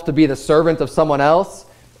yourself to be the servant of someone else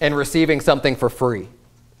and receiving something for free.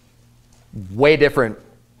 Way different.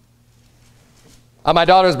 On my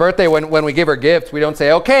daughter's birthday, when we give her gifts, we don't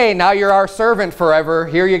say, okay, now you're our servant forever.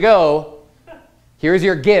 Here you go. Here's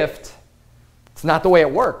your gift. It's not the way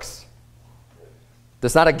it works.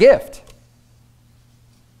 That's not a gift.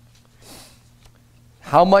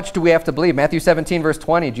 How much do we have to believe? Matthew 17, verse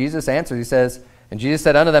 20, Jesus answers. He says, and Jesus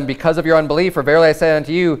said unto them, because of your unbelief, for verily I say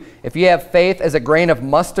unto you, if ye have faith as a grain of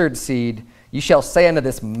mustard seed, ye shall say unto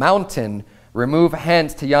this mountain, remove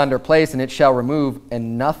hence to yonder place, and it shall remove,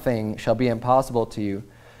 and nothing shall be impossible to you.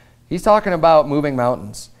 He's talking about moving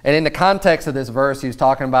mountains. And in the context of this verse, he's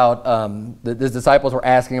talking about the disciples were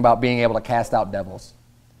asking about being able to cast out devils.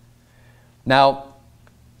 Now,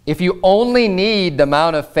 if you only need the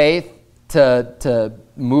amount of faith to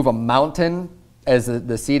move a mountain as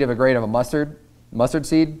the seed of a grain of a mustard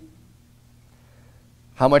seed,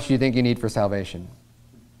 how much do you think you need for salvation?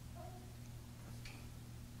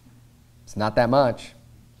 It's not that much.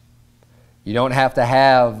 You don't have to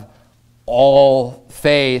have all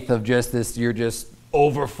faith of just this, you're just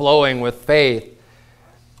overflowing with faith.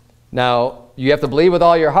 Now, you have to believe with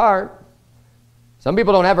all your heart. Some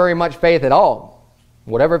people don't have very much faith at all.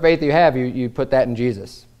 Whatever faith you have, you put that in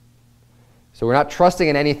Jesus. So we're not trusting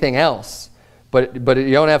in anything else. But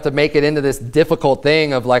you don't have to make it into this difficult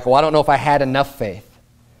thing of like, well, I don't know if I had enough faith.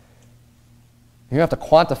 You don't have to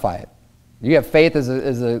quantify it. You have faith as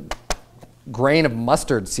a grain of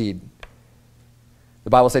mustard seed. The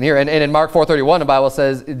Bible said here, and in Mark 4:31, the Bible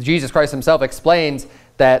says, Jesus Christ himself explains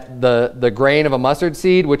that the grain of a mustard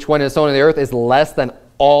seed, which when is sown in the earth, is less than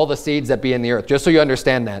all the seeds that be in the earth. Just so you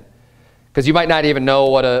understand that. Because you might not even know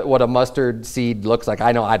what a mustard seed looks like.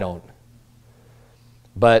 I know I don't.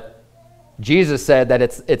 But Jesus said that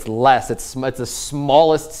it's less. It's the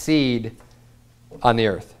smallest seed on the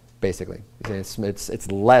earth, basically.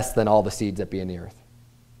 It's less than all the seeds that be in the earth.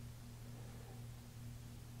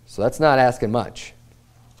 So that's not asking much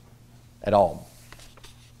at all.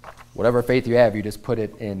 Whatever faith you have, you just put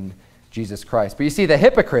it in Jesus Christ. But you see, the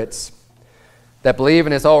hypocrites that believe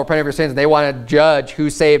in this, repent of your sins, and they want to judge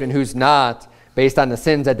who's saved and who's not based on the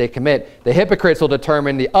sins that they commit. The hypocrites will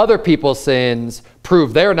determine the other people's sins,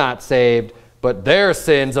 prove they're not saved, but their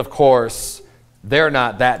sins, of course, they're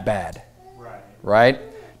not that bad. Right?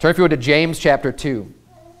 Turn if you would to James chapter 2.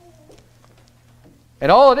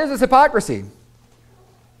 And all it is hypocrisy.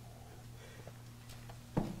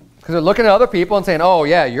 Because they're looking at other people and saying, oh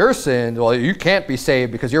yeah, your sin, well, you can't be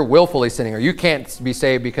saved because you're willfully sinning, or you can't be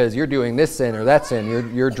saved because you're doing this sin or that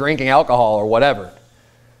sin, you're drinking alcohol or whatever.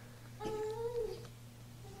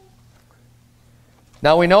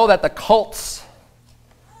 Now we know that the cults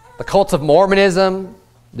of Mormonism,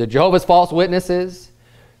 the Jehovah's False Witnesses,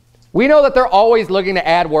 we know that they're always looking to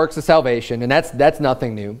add works of salvation, and that's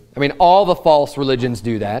nothing new. I mean, all the false religions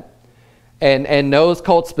do that. And those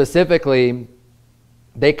cults specifically,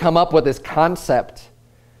 they come up with this concept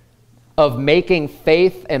of making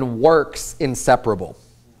faith and works inseparable.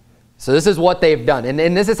 So this is what they've done.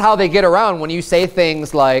 And this is how they get around when you say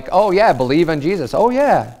things like, oh yeah, believe in Jesus. Oh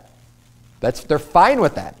yeah. They're fine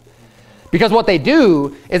with that. Because what they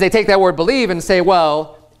do is they take that word believe and say,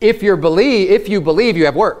 well, if you believe, you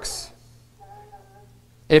have works.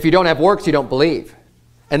 And if you don't have works, you don't believe.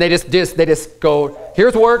 And they just go,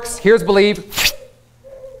 here's works, here's believe,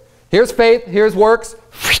 here's faith, here's works.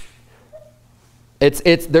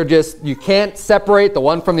 They're just, you can't separate the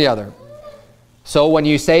one from the other. So when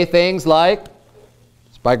you say things like,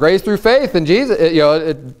 it's by grace through faith in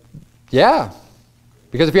Jesus, yeah.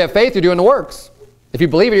 Because if you have faith, you're doing the works. If you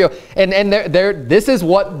believe it, this is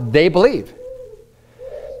what they believe.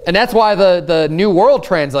 And that's why the New World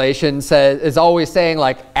Translation is always saying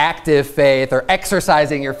like active faith or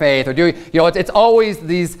exercising your faith or doing, it's always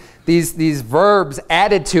these verbs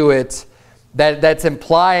added to it that's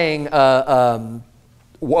implying a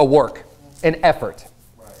work, an effort.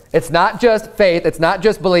 Right. It's not just faith, it's not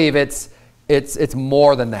just believe, it's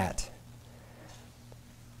more than that.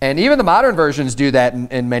 And even the modern versions do that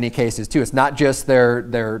in many cases too. It's not just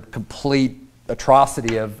their complete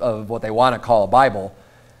atrocity of what they want to call a Bible.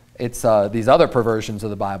 It's these other perversions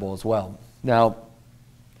of the Bible as well. Now,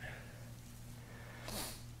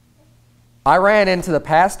 I ran into the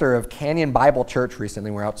pastor of Canyon Bible Church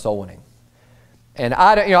recently. We were out soul winning. And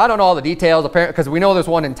I don't know all the details, apparently, because we know there's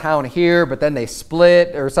one in town here, but then they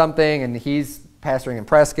split or something, and he's pastoring in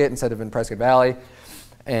Prescott instead of in Prescott Valley.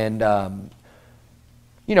 And I'm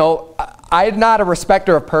not a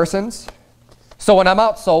respecter of persons. So when I'm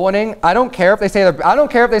out soul winning, I don't care if they say they're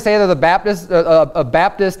the Baptist, a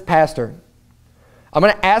Baptist pastor. I'm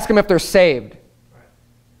going to ask them if they're saved,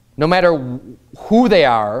 no matter who they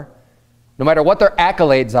are, no matter what their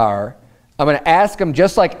accolades are. I'm going to ask them,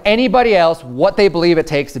 just like anybody else, what they believe it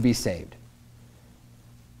takes to be saved.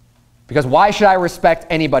 Because why should I respect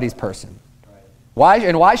anybody's person? Why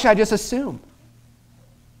should I just assume?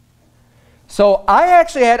 So I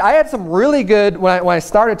had some really good, when I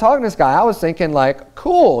started talking to this guy, I was thinking like,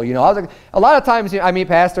 cool, I was like, a lot of times I meet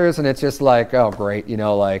pastors and it's just like, oh great,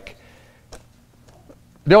 like,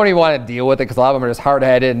 they don't even want to deal with it because a lot of them are just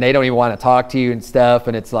hard-headed and they don't even want to talk to you and stuff,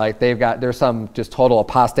 and it's like there's some just total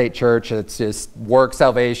apostate church that's just work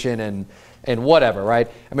salvation and whatever, right?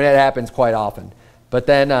 I mean, it happens quite often. But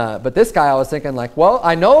then, but this guy, I was thinking like, well,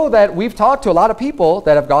 I know that we've talked to a lot of people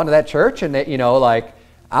that have gone to that church, and that, you know, like,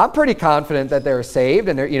 I'm pretty confident that they're saved,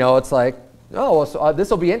 and they're, you know, it's like, oh, well, so, this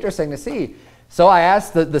will be interesting to see. So I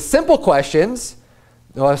asked the simple questions.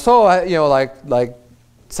 You know, like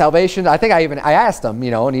salvation. I think I asked him,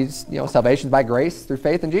 you know, and he's, you know, salvation by grace through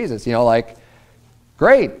faith in Jesus. You know, like,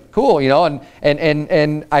 great, cool, you know,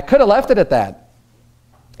 and I could have left it at that.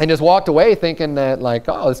 And just walked away thinking that, like,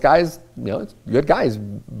 oh, this guy's, you know, it's a good guy. He's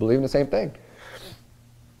believing the same thing.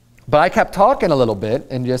 But I kept talking a little bit,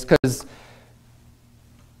 and just because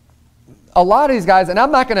a lot of these guys, and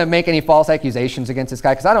I'm not going to make any false accusations against this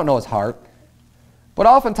guy because I don't know his heart. But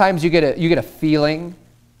oftentimes you get a feeling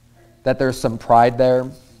that there's some pride there.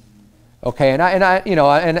 Okay, and I you know,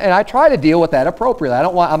 and I try to deal with that appropriately.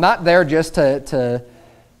 I'm not there just to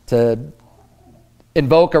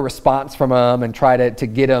invoke a response from him and try to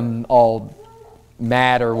get him all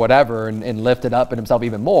mad or whatever and lift it up in himself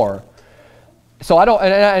even more. So I don't,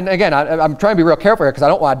 and again, I'm trying to be real careful here because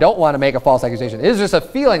I don't want to make a false accusation. It's just a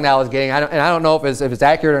feeling that I was getting, and I don't know if it's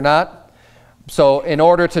accurate or not. So in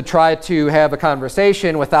order to try to have a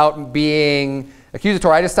conversation without being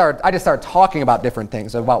accusatory, I just started talking about different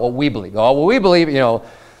things, about what we believe. Oh, well, we believe, you know,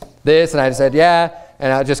 this, and I just said, yeah.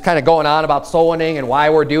 And I just kind of going on about soul winning and why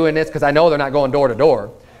we're doing this, because I know they're not going door to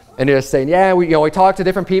door. And they're just saying, yeah, we talk to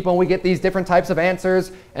different people and we get these different types of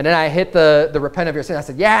answers. And then I hit the repent of your sin. I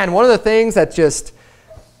said, yeah, and one of the things that just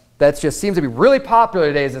seems to be really popular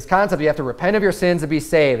today is this concept you have to repent of your sins to be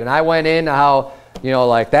saved. And I went into how, you know,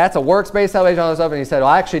 like that's a works-based salvation, all this stuff. And he said, well,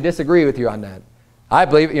 I actually disagree with you on that. I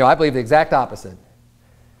believe the exact opposite.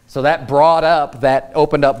 So that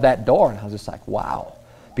opened up that door, and I was just like, wow.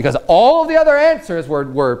 Because all of the other answers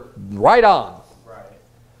were right on. Right.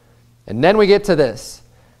 And then we get to this.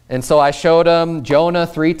 And so I showed them Jonah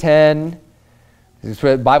 3:10.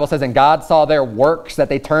 The Bible says, and God saw their works, that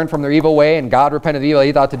they turned from their evil way, and God repented of the evil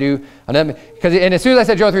he thought to do on them. And as soon as I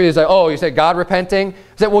said Jonah 3, he was like, oh, you said God repenting? I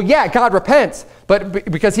said, well, yeah, God repents, but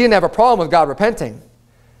because he didn't have a problem with God repenting.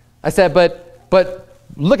 I said, but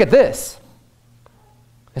look at this.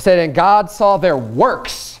 I said, and God saw their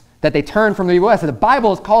works, that they turned from their evil way. So the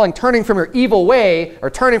Bible is calling turning from your evil way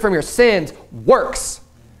or turning from your sins works.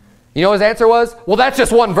 You know what his answer was? Well, that's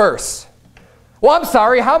just one verse. Well, I'm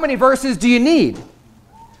sorry, how many verses do you need?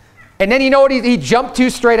 And then you know what he jumped to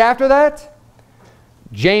straight after that?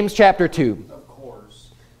 James chapter 2. Of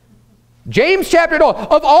course. James chapter 2.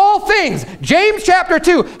 Of all things, James chapter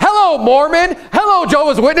 2. Hello, Mormon. Hello,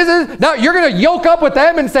 Jehovah's Witnesses. Now you're going to yoke up with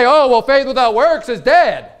them and say, oh, well, faith without works is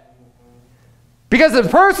dead. Because the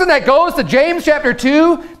person that goes to James chapter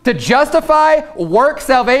 2 to justify work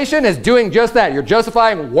salvation is doing just that. You're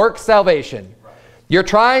justifying work salvation. Right. You're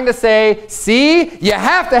trying to say, see, you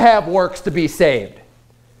have to have works to be saved.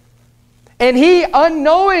 And he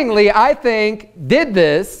unknowingly, I think, did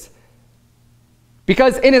this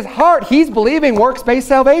because in his heart, he's believing works-based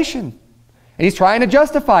salvation. And he's trying to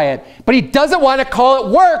justify it. But he doesn't want to call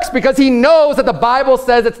it works because he knows that the Bible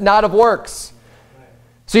says it's not of works.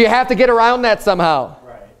 So you have to get around that somehow.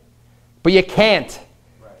 Right. But you can't.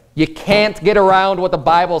 Right. You can't get around what the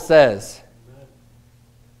Bible says.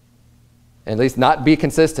 At least not be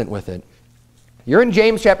consistent with it. You're in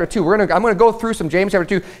James chapter 2. I'm going to go through some James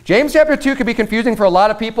chapter 2. James chapter 2 could be confusing for a lot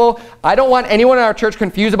of people. I don't want anyone in our church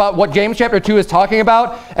confused about what James chapter 2 is talking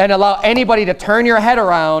about and allow anybody to turn your head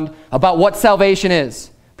around about what salvation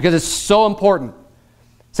is, because it's so important.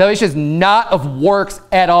 Salvation is not of works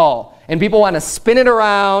at all. And people want to spin it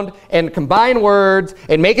around and combine words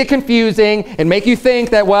and make it confusing and make you think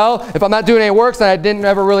that, well, if I'm not doing any works, then I didn't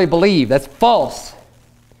ever really believe. That's false.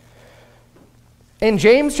 In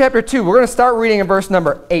James chapter 2, we're going to start reading in verse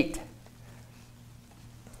number 8.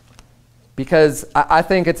 Because I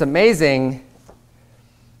think it's amazing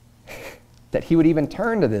that he would even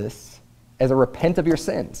turn to this as a repent of your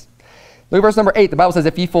sins. Look at verse number 8. The Bible says,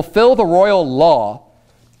 if ye fulfill the royal law,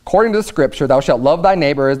 according to the scripture, thou shalt love thy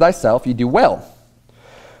neighbor as thyself, you do well.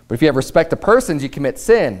 But if you have respect to persons, you commit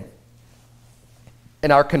sin,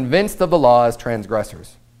 and are convinced of the law as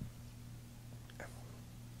transgressors.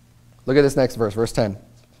 Look at this next verse, verse 10.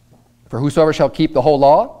 For whosoever shall keep the whole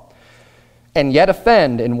law, and yet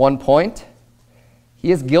offend in one point,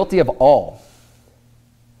 he is guilty of all.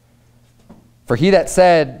 For he that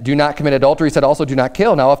said, do not commit adultery, said also, do not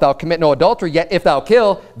kill. Now if thou commit no adultery, yet if thou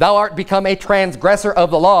kill, thou art become a transgressor of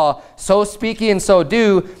the law. So speak ye and so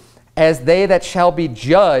do, as they that shall be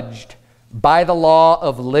judged by the law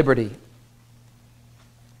of liberty.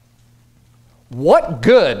 What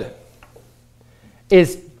good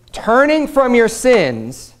is turning from your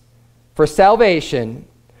sins for salvation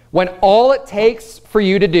when all it takes for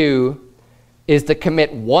you to do is to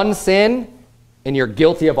commit one sin and you're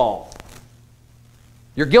guilty of all.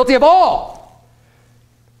 You're guilty of all.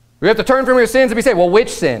 You have to turn from your sins and be saved. Well, which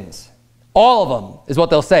sins? All of them is what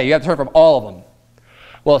they'll say. You have to turn from all of them.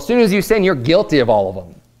 Well, as soon as you sin, you're guilty of all of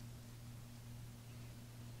them.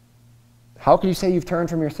 How can you say you've turned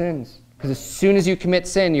from your sins? Because as soon as you commit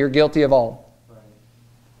sin, you're guilty of all. Right.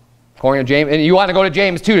 According to James, and you want to go to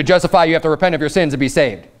James 2 to justify you have to repent of your sins to be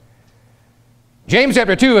saved. James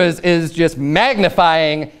chapter 2 is just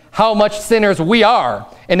magnifying how much sinners we are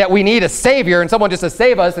and that we need a Savior and someone just to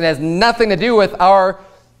save us, and it has nothing to do with our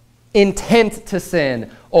intent to sin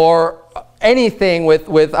or anything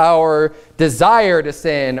with our desire to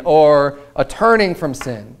sin or a turning from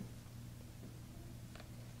sin.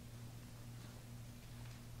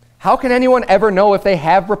 How can anyone ever know if they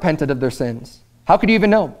have repented of their sins? How could you even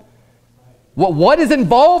know? What is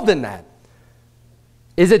involved in that?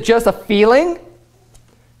 Is it just a feeling?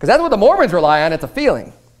 Because that's what the Mormons rely on. It's a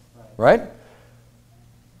feeling, right?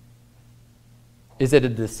 Is it a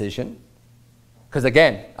decision? Because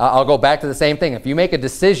again, I'll go back to the same thing. If you make a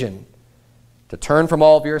decision to turn from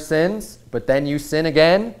all of your sins, but then you sin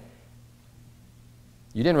again,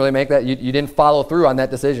 you didn't really make that, you didn't follow through on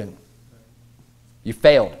that decision. You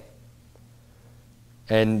failed.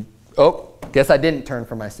 And, oh, guess I didn't turn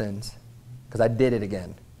from my sins because I did it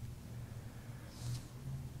again.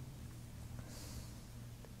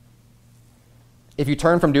 If you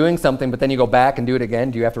turn from doing something, but then you go back and do it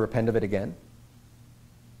again, do you have to repent of it again?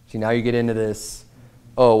 See, now you get into this,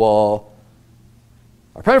 oh, well,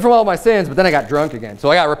 I repented from all my sins, but then I got drunk again.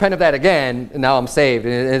 So I got to repent of that again, and now I'm saved.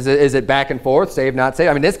 Is it back and forth, saved, not saved?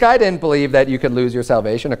 I mean, this guy didn't believe that you could lose your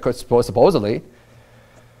salvation, supposedly.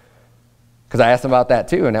 Because I asked him about that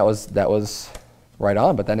too, and that was right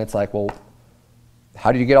on. But then it's like, well,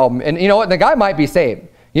 how did you get all... And you know what? The guy might be saved.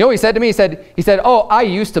 You know what he said to me? He said, oh, I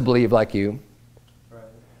used to believe like you. Right.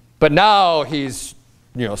 But now he's,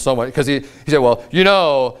 so much... Because he said, well,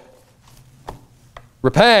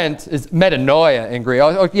 repent is metanoia in Greek.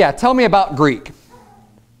 Oh, yeah, tell me about Greek.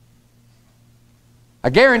 I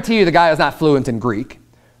guarantee you the guy is not fluent in Greek,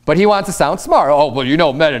 but he wants to sound smart. Oh, well,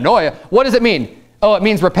 metanoia. What does it mean? Oh, it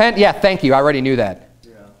means repent? Yeah, thank you. I already knew that.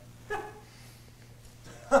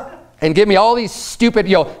 Yeah. And give me all these stupid,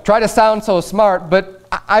 try to sound so smart, but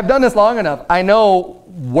I've done this long enough. I know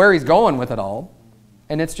where he's going with it all,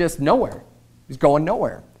 and it's just nowhere. He's going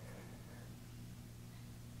nowhere.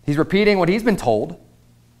 He's repeating what he's been told.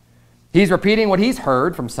 He's repeating what he's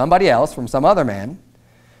heard from somebody else, from some other man,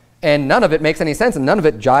 and none of it makes any sense, and none of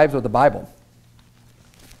it jives with the Bible.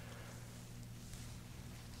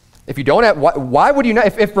 If you don't have, why would you not?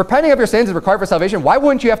 If repenting of your sins is required for salvation, why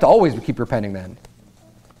wouldn't you have to always keep repenting then?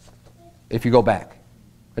 If you go back.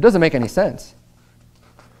 It doesn't make any sense.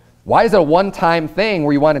 Why is it a one-time thing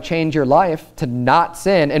where you want to change your life to not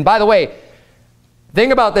sin? And by the way,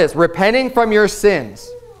 think about this. Repenting from your sins.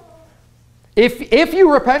 If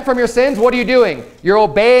you repent from your sins, what are you doing? You're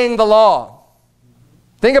obeying the law.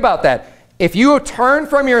 Think about that. If you turn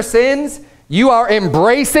from your sins, you are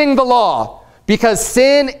embracing the law. Because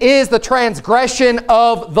sin is the transgression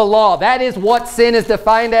of the law. That is what sin is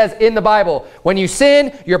defined as in the Bible. When you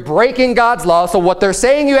sin, you're breaking God's law. So what they're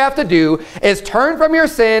saying you have to do is turn from your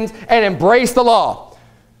sins and embrace the law.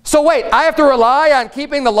 So wait, I have to rely on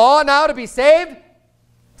keeping the law now to be saved?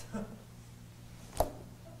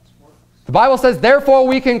 The Bible says, therefore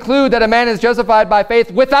we conclude that a man is justified by faith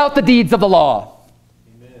without the deeds of the law.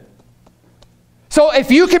 Amen. So if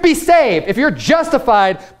you can be saved, if you're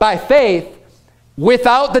justified by faith,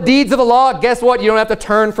 without the deeds of the law, guess what? You don't have to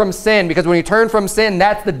turn from sin, because when you turn from sin,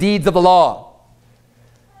 that's the deeds of the law.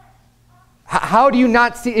 How do you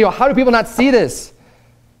not see, how do people not see this?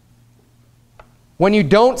 When you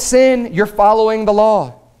don't sin, you're following the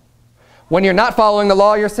law. When you're not following the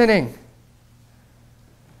law, you're sinning.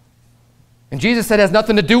 And Jesus said it has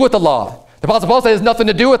nothing to do with the law. The Apostle Paul said it has nothing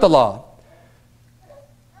to do with the law.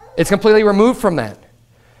 It's completely removed from that.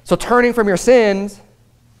 So turning from your sins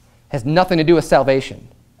has nothing to do with salvation.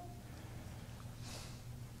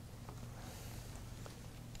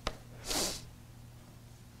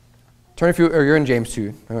 You're in James 2.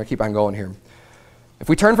 I'm going to keep on going here. If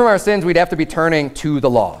we turn from our sins, we'd have to be turning to the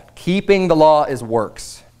law. Keeping the law is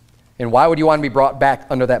works. And why would you want to be brought back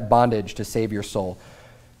under that bondage to save your soul?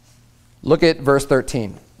 Look at verse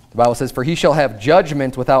 13. The Bible says, for he shall have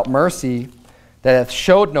judgment without mercy that hath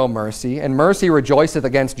showed no mercy, and mercy rejoiceth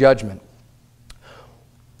against judgment.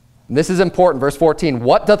 And this is important, verse 14.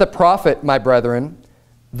 What doth it profit, my brethren,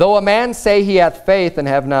 though a man say he hath faith and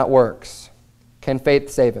have not works? Can faith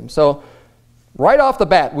save him? So, right off the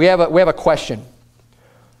bat, we have a question.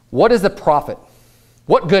 What is the profit?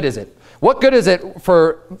 What good is it? What good is it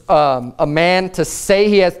for a man to say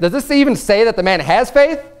he has, does this even say that the man has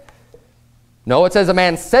faith? No, it says a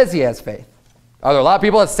man says he has faith. Are there a lot of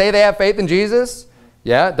people that say they have faith in Jesus?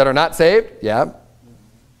 Yeah, that are not saved? Yeah.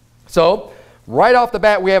 So, right off the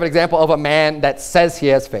bat, we have an example of a man that says he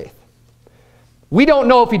has faith. We don't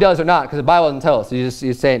know if he does or not, because the Bible doesn't tell us.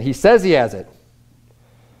 He's saying he says he has it.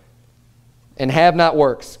 And have not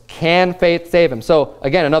works. Can faith save him? So,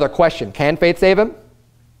 again, another question. Can faith save him?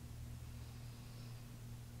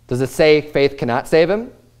 Does it say faith cannot save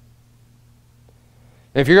him?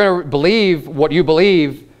 If you're going to believe what you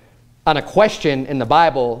believe on a question in the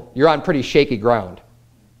Bible, you're on pretty shaky ground.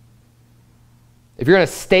 If you're going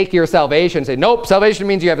to stake your salvation and say, nope, salvation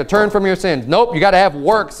means you have to turn from your sins. Nope, you got to have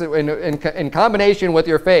works in combination with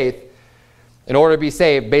your faith in order to be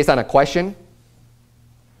saved based on a question.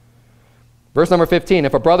 Verse number 15,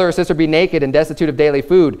 if a brother or sister be naked and destitute of daily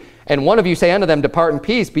food, and one of you say unto them, depart in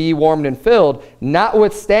peace, be ye warmed and filled,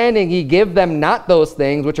 notwithstanding ye give them not those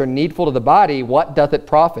things which are needful to the body, what doth it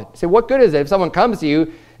profit? You say, what good is it if someone comes to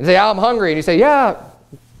you and say, I'm hungry, and you say, yeah,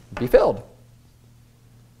 be filled.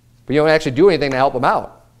 But you don't actually do anything to help them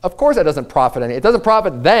out. Of course that doesn't profit anything. It doesn't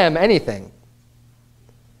profit them anything.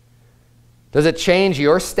 Does it change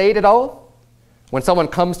your state at all? When someone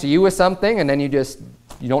comes to you with something and then you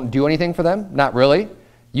don't do anything for them? Not really.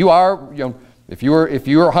 You are, if you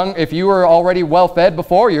were already well fed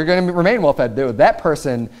before, you're going to remain well fed. That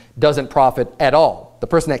person doesn't profit at all. The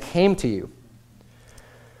person that came to you.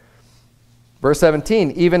 Verse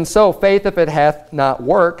 17, even so faith, if it hath not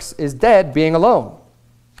works, is dead, being alone.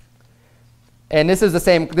 And this is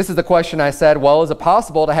the question I said, well, is it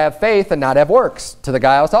possible to have faith and not have works? To the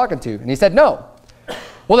guy I was talking to. And he said, no.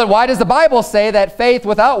 Well, then why does the Bible say that faith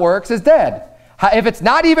without works is dead? If it's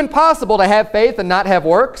not even possible to have faith and not have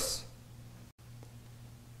works,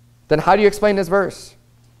 then how do you explain this verse?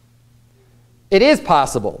 It is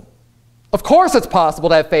possible. Of course it's possible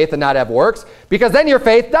to have faith and not have works, because then your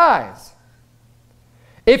faith dies.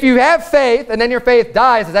 If you have faith and then your faith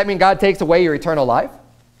dies, does that mean God takes away your eternal life?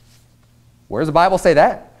 Where does the Bible say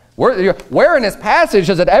that? Where in this passage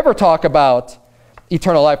does it ever talk about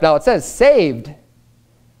eternal life? Now it says saved.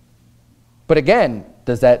 But again,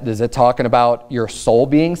 is it talking about your soul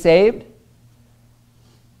being saved?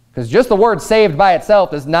 Because just the word saved by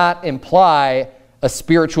itself does not imply a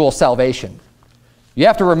spiritual salvation. You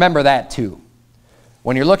have to remember that too.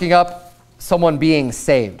 When you're looking up someone being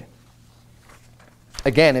saved.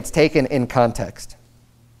 Again, it's taken in context.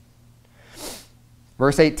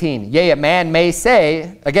 Verse 18, yea, a man may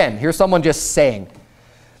say, again, here's someone just saying,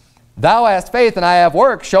 thou hast faith and I have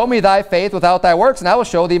works. Show me thy faith without thy works, and I will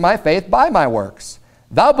show thee my faith by my works.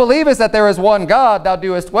 Thou believest that there is one God, thou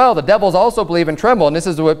doest well. The devils also believe and tremble. And this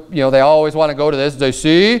is what, they always want to go to this. They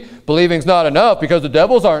see, believing's not enough because the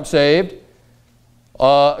devils aren't saved.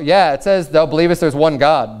 Yeah, it says, thou believest there's one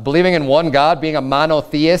God. Believing in one God, being a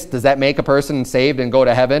monotheist, does that make a person saved and go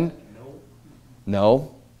to heaven?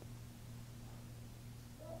 No.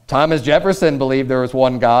 Thomas Jefferson believed there was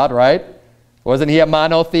one God, right? Wasn't he a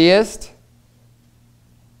monotheist?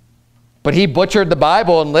 But he butchered the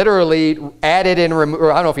Bible and literally added and removed,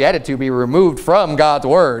 or I don't know if he added to, be removed from God's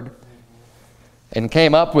word and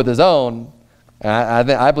came up with his own.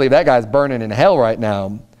 I believe that guy's burning in hell right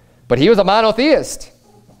now. But he was a monotheist.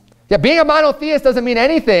 Yeah, being a monotheist doesn't mean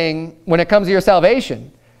anything when it comes to your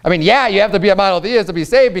salvation. I mean, yeah, you have to be a monotheist to be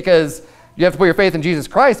saved because you have to put your faith in Jesus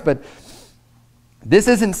Christ, but this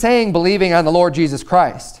isn't saying believing on the Lord Jesus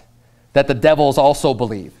Christ that the devils also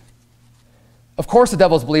believe. Of course the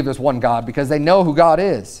devils believe there's one God because they know who God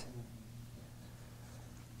is.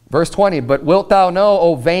 Verse 20, but wilt thou know,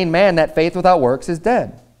 O vain man, that faith without works is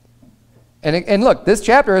dead? And look, this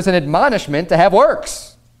chapter is an admonishment to have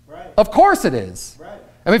works. Right. Of course it is. Right.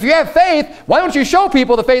 I mean, if you have faith, why don't you show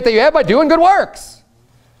people the faith that you have by doing good works?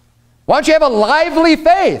 Why don't you have a lively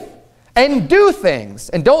faith and do things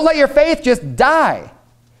and don't let your faith just die?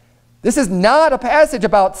 This is not a passage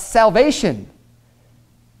about salvation.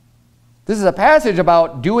 This is a passage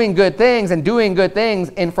about doing good things and doing good things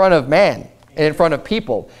in front of man and in front of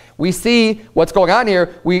people. We see what's going on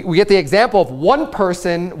here. We get the example of one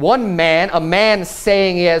person, one man, a man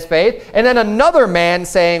saying he has faith, and then another man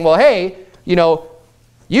saying, well, hey,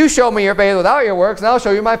 you show me your faith without your works, and I'll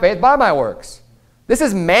show you my faith by my works. This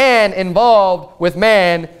is man involved with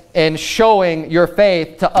man and showing your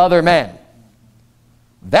faith to other men.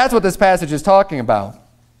 That's what this passage is talking about.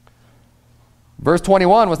 Verse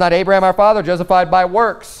 21, was not Abraham our father justified by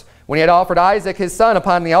works when he had offered Isaac his son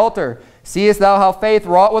upon the altar? Seest thou how faith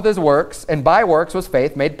wrought with his works, and by works was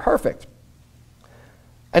faith made perfect?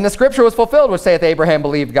 And the scripture was fulfilled, which saith, Abraham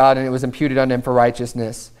believed God, and it was imputed unto him for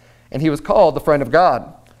righteousness. and he was called the friend of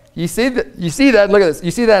God. You see that? Look at this.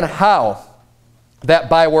 You see then how that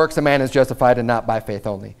by works a man is justified and not by faith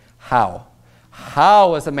only. How?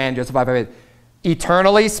 How is a man justified by faith?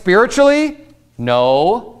 Eternally, spiritually?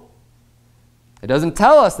 No. It doesn't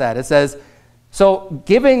tell us that. It says, so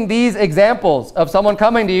giving these examples of someone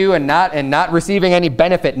coming to you and not receiving any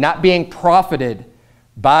benefit, not being profited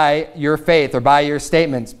by your faith or by your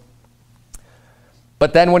statements.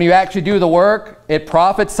 But then when you actually do the work, it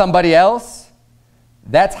profits somebody else.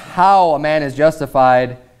 That's how a man is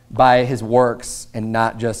justified by his works and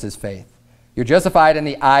not just his faith. You're justified in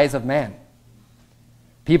the eyes of man.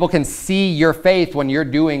 People can see your faith when you're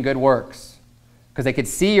doing good works because they could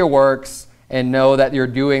see your works and know that you're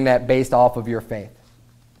doing that based off of your faith.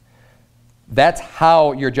 That's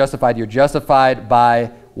how you're justified. You're justified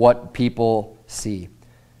by what people see.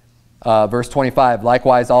 Verse 25,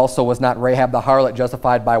 likewise also was not Rahab the harlot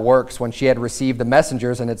justified by works when she had received the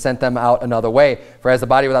messengers and had sent them out another way. For as the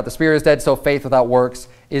body without the spirit is dead, so faith without works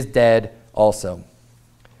is dead also.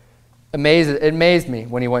 It amazed me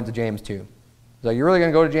when he went to James 2. So you're really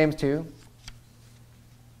going to go to James 2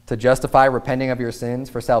 to justify repenting of your sins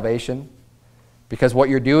for salvation? Because what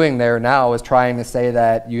you're doing there now is trying to say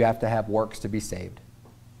that you have to have works to be saved.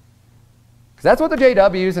 Because that's what the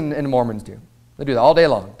JWs and Mormons do. They do that all day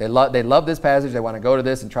long. They love this passage. They want to go to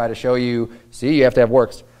this and try to show you, see, you have to have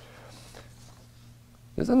works.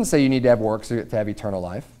 This doesn't say you need to have works to have eternal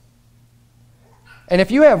life. And if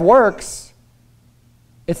you have works,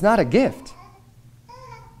 it's not a gift.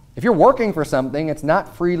 If you're working for something, it's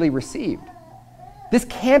not freely received. This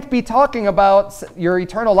can't be talking about your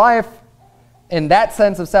eternal life in that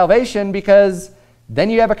sense of salvation, because then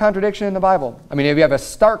you have a contradiction in the Bible. I mean, if you have a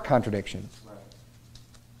stark contradiction.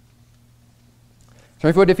 Turn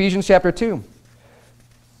if you would to Ephesians chapter 2.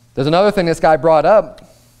 There's another thing this guy brought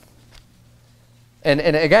up. And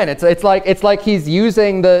again, it's like he's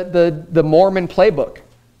using the Mormon playbook.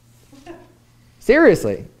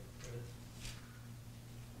 Seriously.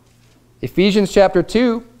 Ephesians chapter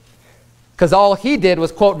 2, because all he did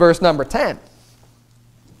was quote verse number 10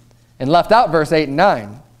 and left out verse 8 and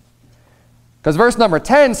 9. Because verse number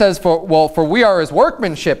 10 says, for we are his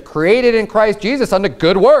workmanship, created in Christ Jesus unto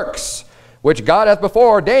good works, which God hath before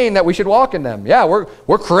ordained that we should walk in them. Yeah,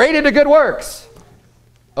 we're created to good works.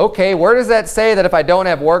 Okay, where does that say that if I don't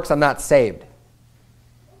have works, I'm not saved?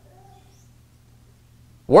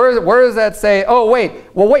 Where does that say, oh, wait,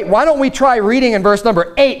 why don't we try reading in verse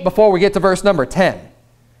number 8 before we get to verse number 10?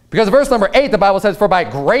 Because verse number 8, the Bible says, for by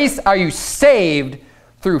grace are you saved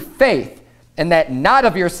through faith, and that not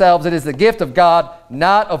of yourselves, it is the gift of God,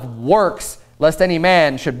 not of works, lest any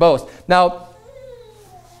man should boast. Now,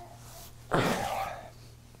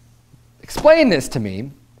 explain this to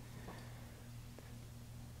me.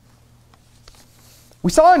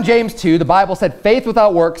 We saw in James 2, the Bible said faith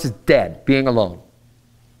without works is dead, being alone.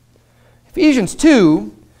 Ephesians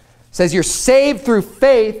 2 says you're saved through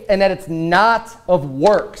faith and that it's not of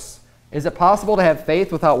works. Is it possible to have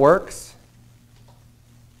faith without works?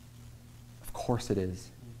 Of course it is.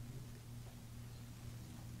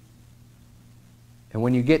 And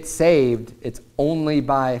when you get saved, it's only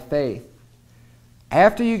by faith.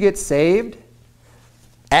 After you get saved,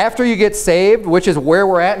 which is where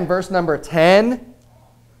we're at in verse number 10,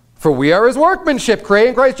 for we are his workmanship, created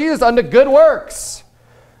in Christ Jesus unto good works,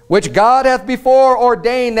 which God hath before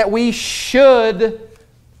ordained that we should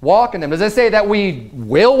walk in them. Does it say that we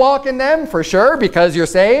will walk in them for sure because you're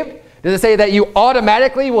saved? Does it say that you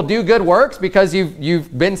automatically will do good works because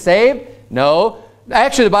you've been saved? No.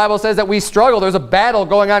 Actually, the Bible says that we struggle. There's a battle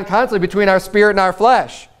going on constantly between our spirit and our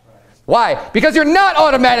flesh. Why? Because you're not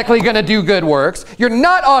automatically going to do good works. You're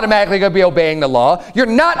not automatically going to be obeying the law. You're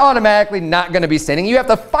not automatically not going to be sinning. You have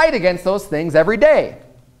to fight against those things every day.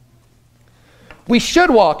 We should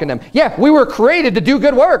walk in them. Yeah, we were created to do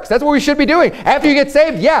good works. That's what we should be doing. After you get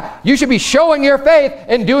saved, yeah, you should be showing your faith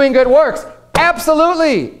and doing good works.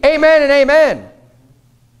 Absolutely. Amen and amen.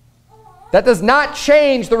 That does not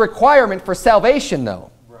change the requirement for salvation,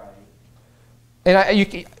 though. Right.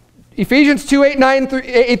 And Ephesians 2,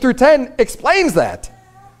 8 through 10 explains that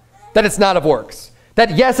it's not of works.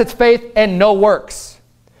 That yes, it's faith and no works.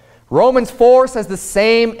 Romans 4 says the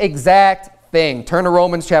same exact thing. Turn to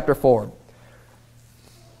Romans chapter 4.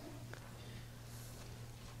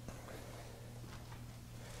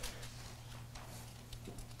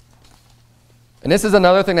 And this is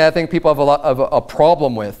another thing that I think people have a lot of a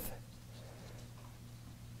problem with,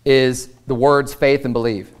 is the words faith and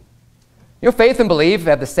believe. You know, faith and believe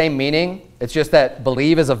have the same meaning. It's just that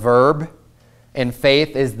believe is a verb and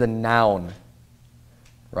faith is the noun,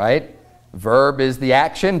 right? Verb is the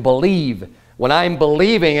action. Believe When I'm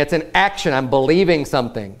believing, it's an action. I'm believing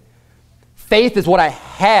something. Faith is what I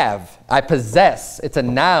have, I possess. It's a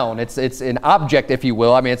noun. It's an object, if you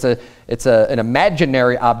will. I mean, it's an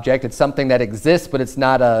imaginary object. It's something that exists, but it's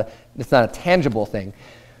not a tangible thing.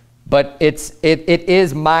 But it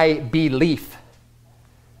is my belief.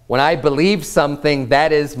 When I believe something,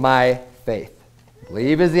 that is my faith.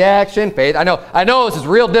 Believe is the action. Faith. I know this is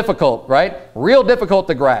real difficult, right? Real difficult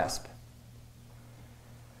to grasp.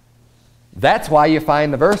 That's why you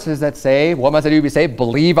find the verses that say, what must I do to be saved?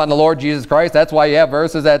 Believe on the Lord Jesus Christ. That's why you have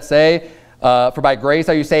verses that say, for by grace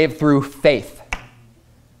are you saved through faith.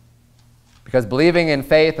 Because believing and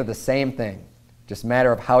faith are the same thing. Just a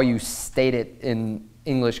matter of how you state it in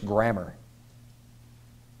English grammar.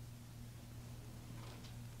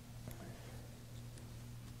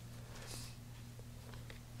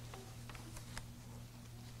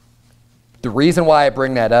 The reason why I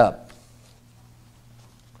bring that up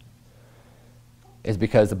is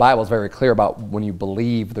because the Bible is very clear about when you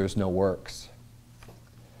believe, there's no works.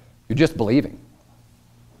 You're just believing.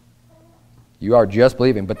 You are just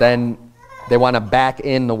believing. But then they want to back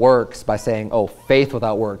in the works by saying, oh, faith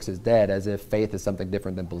without works is dead, as if faith is something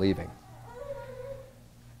different than believing.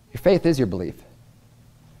 Your faith is your belief.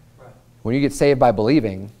 Right. When you get saved by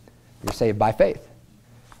believing, you're saved by faith.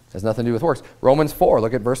 It has nothing to do with works. Romans 4,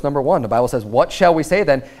 look at verse number 1. The Bible says, what shall we say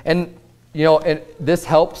then? And and this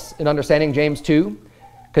helps in understanding James 2,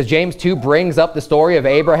 because James 2 brings up the story of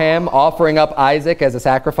Abraham offering up Isaac as a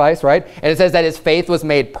sacrifice, right? And it says that his faith was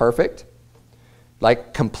made perfect,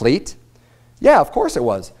 like complete. Yeah, of course it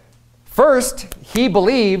was. First, he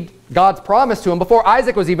believed God's promise to him before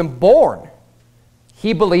Isaac was even born.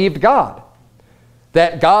 He believed God,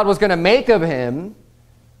 that God was going to make of him,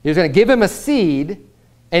 he was going to give him a seed,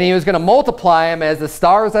 and he was going to multiply him as the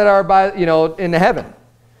stars that are by, in the heaven.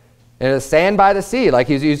 And the sand by the sea, like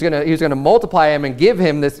he was going to multiply him and give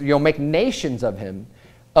him this, make nations of him,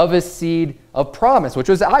 of his seed of promise, which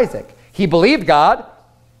was Isaac. He believed God.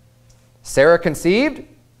 Sarah conceived.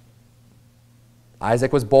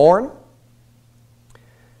 Isaac was born.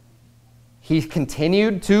 He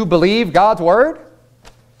continued to believe God's word.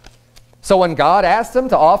 So when God asked him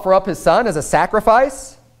to offer up his son as a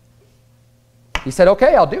sacrifice, he said,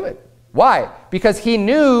 okay, I'll do it. Why? Because he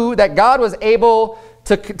knew that God was able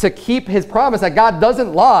to keep his promise, that God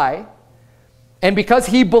doesn't lie. And because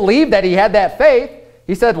he believed that he had that faith,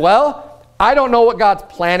 he said, well, I don't know what God's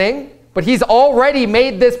planning, but he's already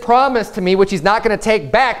made this promise to me, which he's not going to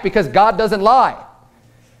take back because God doesn't lie.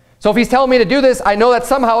 So if he's telling me to do this, I know that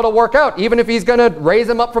somehow it'll work out, even if he's going to raise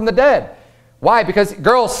him up from the dead. Why? Because,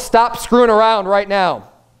 girls, stop screwing around right now.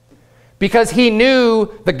 Because he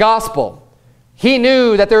knew the gospel. He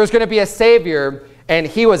knew that there was going to be a Savior, and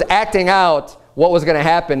he was acting out what was going to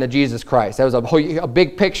happen to Jesus Christ. That was a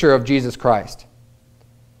big picture of Jesus Christ.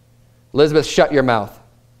 Elizabeth, shut your mouth.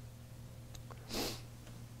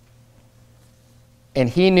 And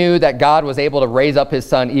he knew that God was able to raise up his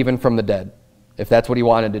son even from the dead, if that's what he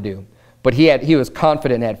wanted to do. But he was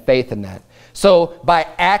confident and had faith in that. So by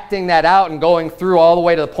acting that out and going through all the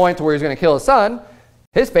way to the point to where he was going to kill his son,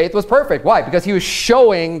 his faith was perfect. Why? Because he was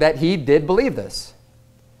showing that he did believe this.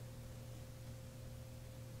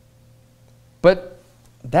 But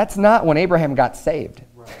that's not when Abraham got saved.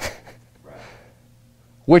 Right. Right.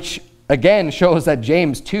 Which, again, shows that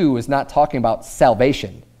James 2 is not talking about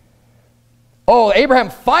salvation. Oh,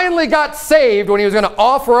 Abraham finally got saved when he was going to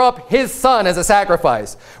offer up his son as a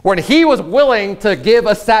sacrifice, when he was willing to give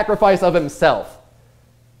a sacrifice of himself.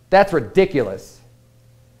 That's ridiculous.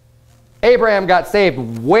 Abraham got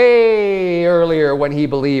saved way earlier when he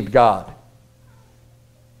believed God.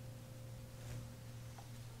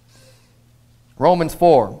 Romans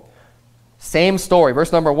 4, same story,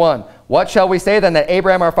 verse number 1. What shall we say then that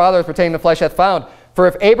Abraham our father, as pertaining to flesh, hath found? For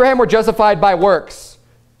if Abraham were justified by works,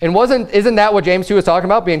 and isn't that what James 2 is talking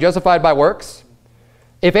about, being justified by works?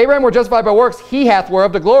 If Abraham were justified by works, he hath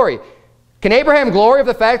whereof to glory. Can Abraham glory of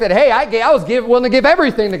the fact that, hey, I was willing to give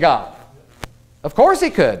everything to God? Of course he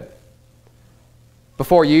could.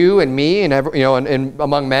 Before you and me and and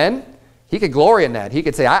among men, he could glory in that. He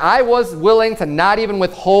could say, I was willing to not even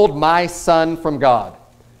withhold my son from God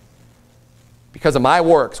because of my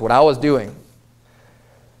works, what I was doing.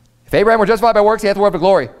 If Abraham were justified by works, he hath whereof to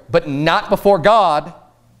glory, but not before God.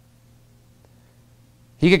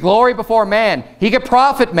 He could glory before man. He could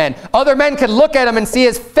profit men. Other men could look at him and see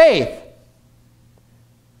his faith.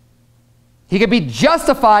 He could be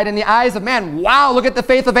justified in the eyes of man. Wow, look at the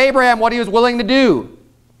faith of Abraham, what he was willing to do.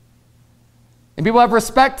 And people have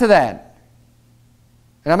respect to that.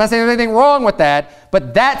 And I'm not saying there's anything wrong with that,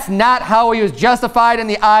 but that's not how he was justified in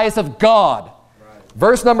the eyes of God. Right.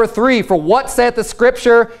 Verse number 3, for what saith the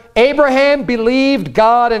scripture? Abraham believed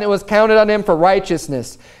God, and it was counted on him for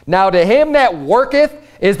righteousness. Now to him that worketh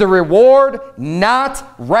is the reward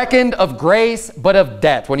not reckoned of grace, but of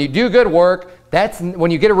debt. When you do good work,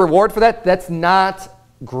 when you get a reward for that, that's not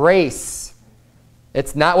grace.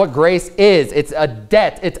 It's not what grace is. It's a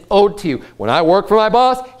debt. It's owed to you. When I work for my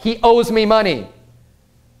boss, he owes me money.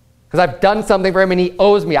 Because I've done something for him and he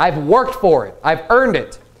owes me. I've worked for it. I've earned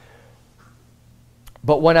it.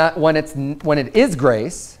 But when it is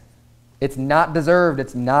grace, it's not deserved.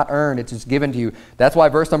 It's not earned. It's just given to you. That's why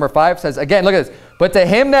verse number 5 says, again, look at this. But to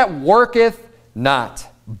him that worketh not,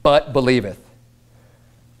 but believeth.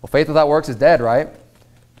 Well, faith without works is dead, right?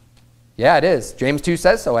 Yeah, it is. James 2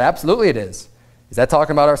 says so. Absolutely it is. Is that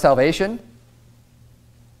talking about our salvation?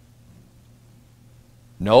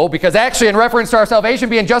 No, because actually in reference to our salvation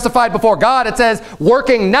being justified before God, it says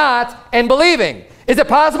working not and believing. Is it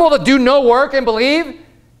possible to do no work and believe?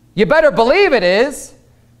 You better believe it is,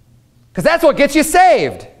 because that's what gets you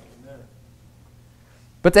saved. Amen.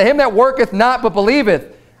 But to him that worketh not but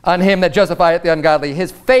believeth on him that justifieth the ungodly,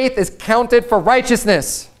 his faith is counted for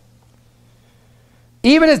righteousness.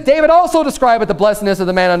 Even as David also describeth the blessedness of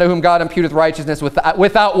the man unto whom God imputeth righteousness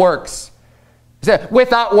without works. He said,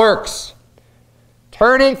 without works.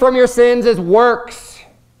 Turning from your sins is works.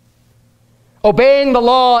 Obeying the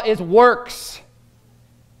law is works.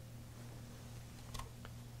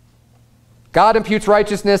 God imputes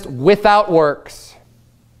righteousness without works,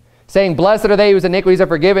 saying, blessed are they whose iniquities are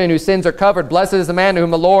forgiven and whose sins are covered. Blessed is the man to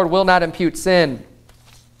whom the Lord will not impute sin.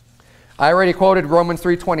 I already quoted Romans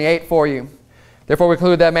 3:28 for you. Therefore we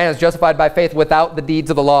conclude that man is justified by faith without the deeds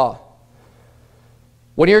of the law.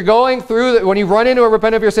 When you're going through, when you run into a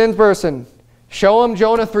repent of your sins person, show them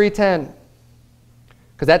Jonah 3:10,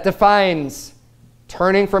 because that defines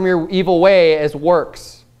turning from your evil way as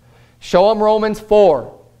works. Show them Romans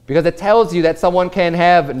 4, because it tells you that someone can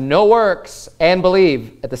have no works and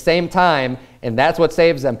believe at the same time, and that's what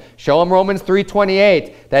saves them. Show them Romans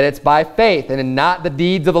 3:28, that it's by faith and not the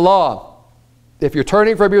deeds of the law. If you're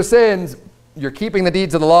turning from your sins, you're keeping the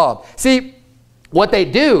deeds of the law. See, what they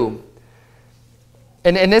do,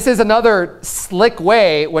 and this is another slick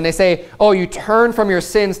way when they say, oh, you turn from your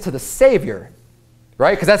sins to the Savior,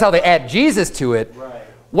 right? Because that's how they add Jesus to it. Right.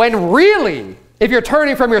 When really, if you're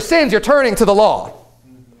turning from your sins, you're turning to the law.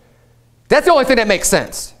 Mm-hmm. That's the only thing that makes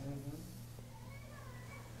sense. Mm-hmm.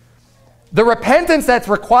 The repentance that's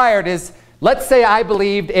required is, let's say I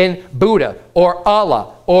believed in Buddha or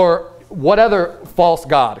Allah or what other false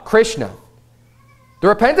god, Krishna. The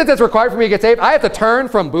repentance that's required for me to get saved, I have to turn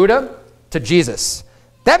from Buddha to Jesus.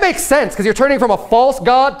 That makes sense because you're turning from a false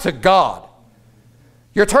god to God.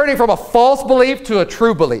 You're turning from a false belief to a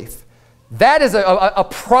true belief. That is a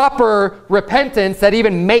proper repentance that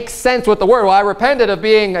even makes sense with the word. Well, I repented of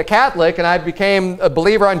being a Catholic and I became a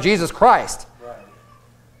believer on Jesus Christ. Right.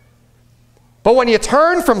 But when you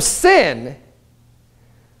turn from sin,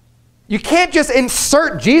 you can't just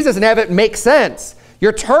insert Jesus and have it make sense.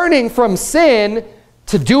 You're turning from sin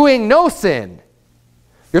to doing no sin.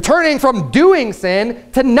 You're turning from doing sin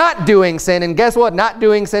to not doing sin. And guess what? Not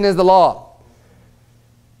doing sin is the law.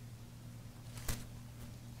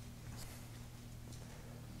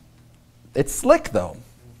 It's slick, though.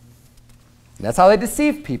 And that's how they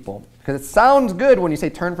deceive people. Because it sounds good when you say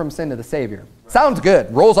turn from sin to the Savior. Right. Sounds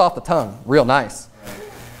good. Rolls off the tongue. Real nice. Right.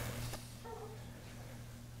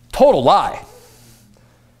 Total lie.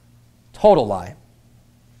 Total lie.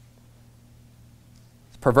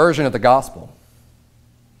 It's perversion of the gospel.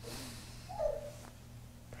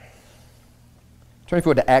 Turn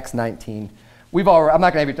forward to Acts 19. I'm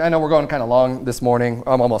not going to. I know we're going kind of long this morning.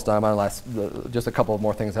 I'm almost done. Just a couple of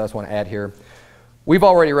more things I just want to add here. We've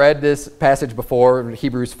already read this passage before,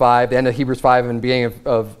 Hebrews 5, the end of Hebrews 5 and the beginning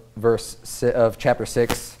of chapter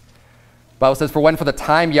 6. The Bible says, for when for the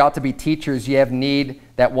time ye ought to be teachers, ye have need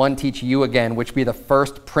that one teach you again, which be the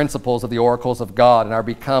first principles of the oracles of God, and are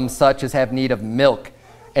become such as have need of milk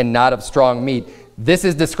and not of strong meat. This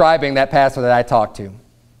is describing that pastor that I talked to.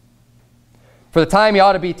 For the time he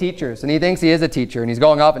ought to be teachers, and he thinks he is a teacher, and he's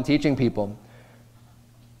going off and teaching people.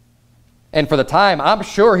 And for the time, I'm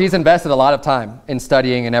sure he's invested a lot of time in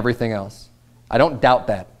studying and everything else. I don't doubt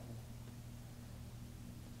that.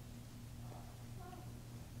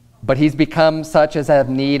 But he's become such as have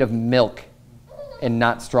need of milk and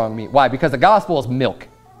not strong meat. Why? Because the gospel is milk.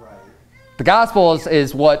 Right. The gospel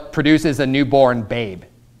is what produces a newborn babe.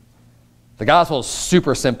 The gospel is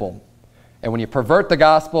super simple. And when you pervert the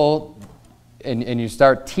gospel, and you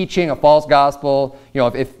start teaching a false gospel,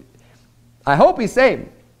 if I hope he's saved.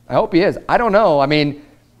 I hope he is. I don't know. I mean,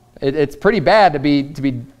 it's pretty bad to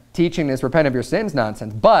be teaching this repent of your sins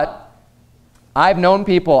nonsense. But I do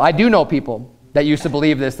know people that used to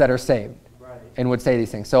believe this that are saved and would say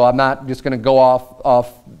these things. So I'm not just going to go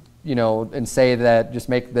off, you know, and say that, just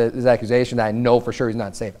make this accusation that I know for sure he's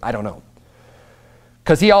not saved. I don't know.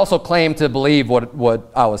 Because he also claimed to believe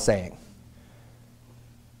what I was saying.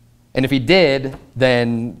 And if he did,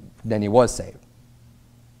 then he was saved.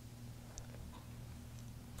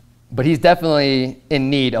 But he's definitely in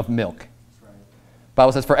need of milk. That's right. The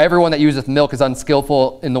Bible says, for everyone that useth milk is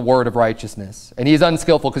unskillful in the word of righteousness. And he's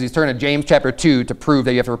unskillful because he's turned to James chapter 2 to prove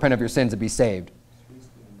that you have to repent of your sins to be saved.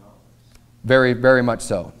 Very, very much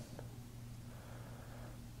so.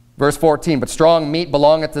 Verse 14, but strong meat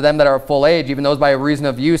belongeth to them that are of full age, even those by reason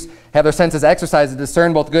of use have their senses exercised to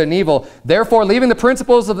discern both good and evil. Therefore, leaving the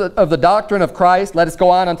principles of the doctrine of Christ, let us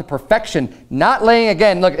go on unto perfection, not laying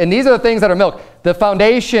again. Look, and these are the things that are milk. The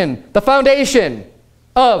foundation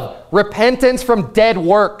of repentance from dead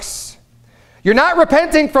works. You're not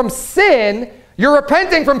repenting from sin, you're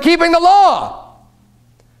repenting from keeping the law.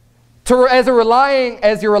 As your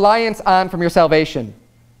reliance on from your salvation.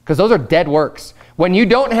 Because those are dead works. When you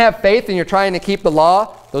don't have faith and you're trying to keep the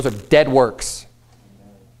law, those are dead works.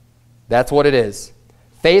 That's what it is.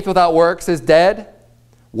 Faith without works is dead.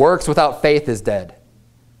 Works without faith is dead.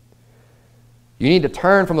 You need to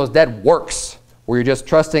turn from those dead works where you're just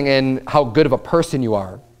trusting in how good of a person you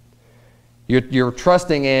are. You're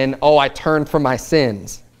trusting in, oh, I turned from my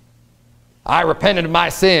sins. I repented of my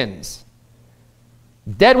sins.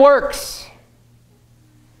 Dead works.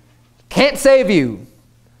 Can't save you.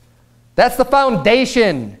 That's the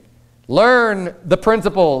foundation. Learn the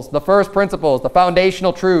principles, the first principles, the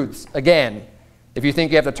foundational truths, again, if you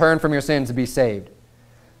think you have to turn from your sins to be saved.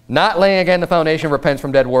 Not laying again the foundation, repents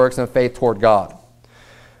from dead works and faith toward God.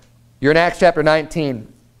 You're in Acts chapter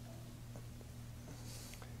 19.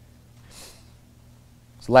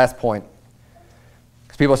 It's the last point.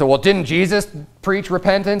 Because people say, well, didn't Jesus preach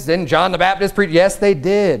repentance? Didn't John the Baptist preach? Yes, they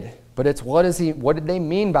did. But it's what did they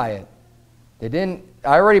mean by it? They didn't.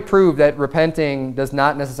 I already proved that repenting does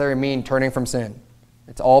not necessarily mean turning from sin.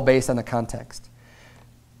 It's all based on the context.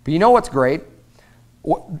 But you know what's great?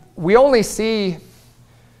 We only see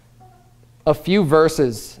a few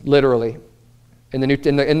verses, literally, in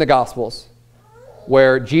the Gospels,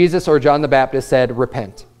 where Jesus or John the Baptist said,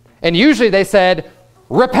 repent. And usually they said,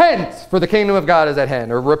 repent, for the kingdom of God is at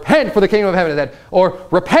hand, or repent, for the kingdom of heaven is at hand, or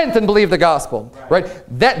repent and believe the gospel. Right?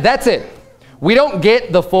 That's it. We don't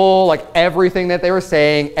get the full, like, everything that they were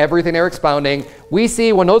saying, everything they were expounding. We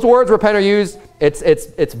see when those words repent are used,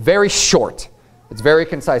 it's very short. It's very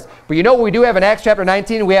concise. But you know what we do have in Acts chapter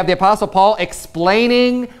 19? We have the Apostle Paul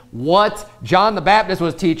explaining what John the Baptist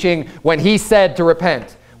was teaching when he said to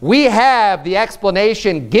repent. We have the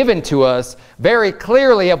explanation given to us very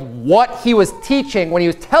clearly of what he was teaching when he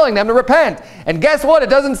was telling them to repent. And guess what? It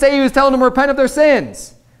doesn't say he was telling them to repent of their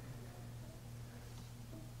sins.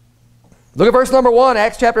 Look at verse number 1,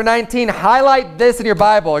 Acts chapter 19. Highlight this in your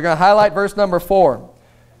Bible. You're going to highlight verse number 4.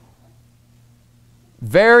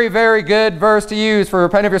 Very, very good verse to use for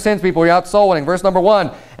repent of your sins, people. You're out soul winning. Verse number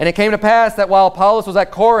 1. And it came to pass that while Apollos was at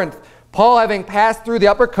Corinth, Paul, having passed through the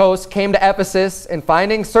upper coast, came to Ephesus, and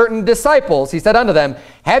finding certain disciples, he said unto them,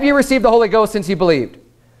 have you received the Holy Ghost since you believed? And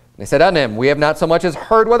they said unto him, we have not so much as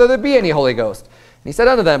heard whether there be any Holy Ghost. And he said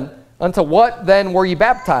unto them, unto what then were ye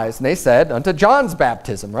baptized? And they said, unto John's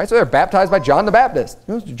baptism, right? So they're baptized by John the Baptist.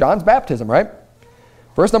 It was John's baptism, right?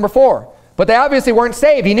 Verse number 4. But they obviously weren't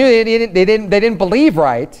saved. He knew they didn't believe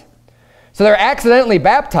right. So they're accidentally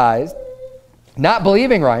baptized, not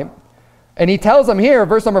believing right. And he tells them here,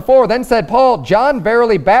 verse number 4, then said Paul, John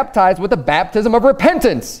verily baptized with the baptism of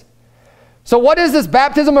repentance. So what is this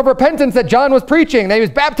baptism of repentance that John was preaching, that he was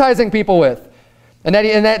baptizing people with? And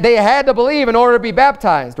that they had to believe in order to be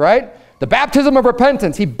baptized, right? The baptism of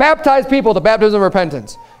repentance. He baptized people with the baptism of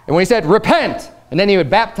repentance. And when he said, repent, and then he would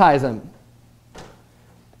baptize them,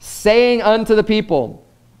 saying unto the people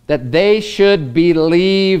that they should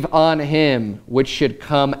believe on him, which should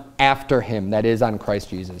come after him, that is, on Christ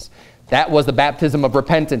Jesus. That was the baptism of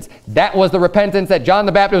repentance. That was the repentance that John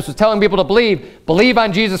the Baptist was telling people to believe. Believe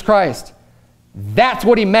on Jesus Christ. That's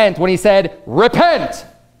what he meant when he said, repent.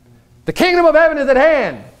 The kingdom of heaven is at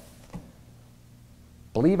hand.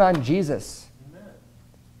 Believe on Jesus. Amen.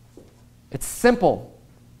 It's simple.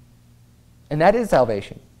 And that is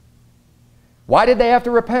salvation. Why did they have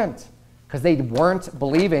to repent? Because they weren't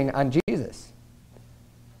believing on Jesus.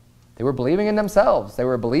 They were believing in themselves. They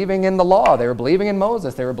were believing in the law. They were believing in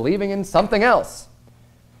Moses. They were believing in something else.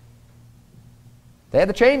 They had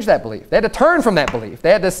to change that belief. They had to turn from that belief. They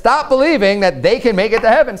had to stop believing that they can make it to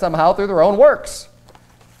heaven somehow through their own works.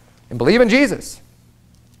 And believe in Jesus.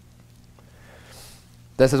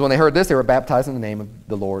 This is when they heard this, they were baptized in the name of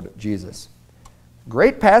the Lord Jesus.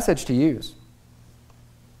 Great passage to use.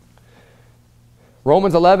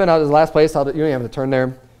 Romans 11, this is the last place, you don't even have to turn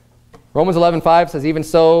there. Romans 11:5 says, even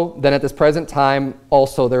so, then at this present time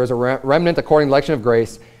also there is a remnant according to the election of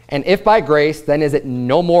grace. And if by grace, then is it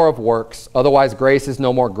no more of works, otherwise grace is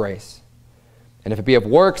no more grace. And if it be of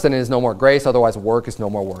works, then it is no more grace, otherwise work is no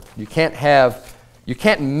more work. You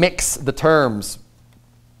can't mix the terms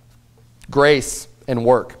grace and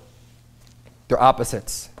work. They're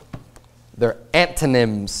opposites. They're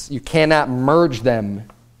antonyms. You cannot merge them.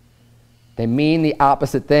 They mean the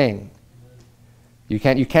opposite thing. You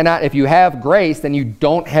cannot, if you have grace, then you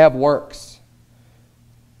don't have works.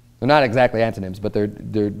 They're not exactly antonyms, but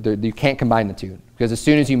you can't combine the two. Because as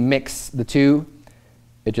soon as you mix the two,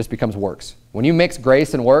 it just becomes works. When you mix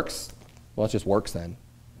grace and works, well, it's just works then.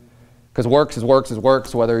 Because works is works is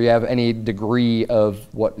works, whether you have any degree of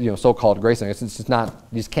what, so-called grace. It's just not,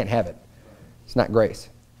 you just can't have it. It's not grace.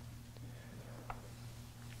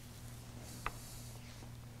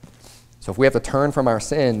 So if we have to turn from our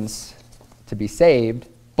sins to be saved,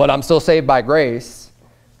 but I'm still saved by grace,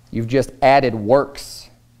 you've just added works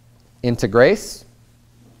into grace.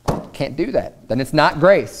 Can't do that. Then it's not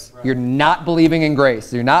grace. Right. You're not believing in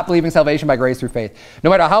grace. You're not believing salvation by grace through faith. No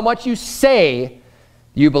matter how much you say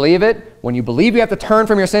you believe it, when you believe you have to turn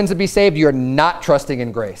from your sins to be saved, you're not trusting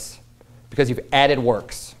in grace because you've added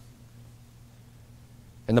works.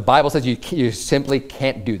 And the Bible says you simply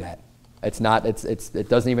can't do that. It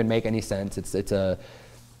doesn't even make any sense. It's a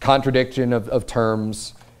contradiction of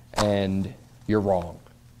terms, and you're wrong.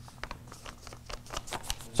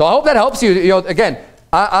 So I hope that helps you. Again,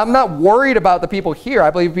 I'm not worried about the people here.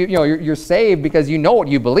 I believe you're saved because you know what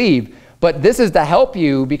you believe. But this is to help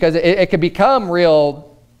you because it can become real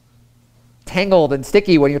tangled and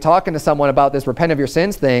sticky when you're talking to someone about this repent of your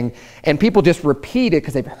sins thing, and people just repeat it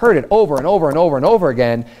because they've heard it over and over and over and over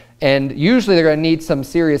again. And usually they're going to need some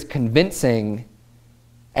serious convincing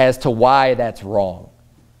as to why that's wrong.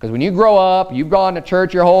 Because when you grow up, you've gone to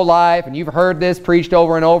church your whole life, and you've heard this preached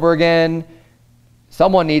over and over again,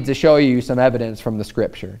 someone needs to show you some evidence from the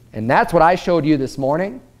Scripture. And that's what I showed you this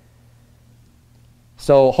morning.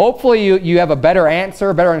 So hopefully you have a better answer,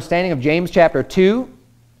 a better understanding of James chapter 2.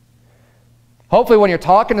 Hopefully when you're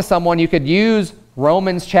talking to someone, you could use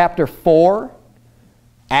Romans chapter 4,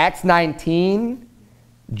 Acts 19,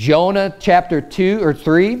 Jonah chapter 2 or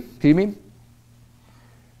 3, excuse me.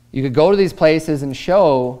 You could go to these places and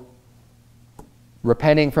show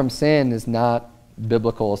repenting from sin is not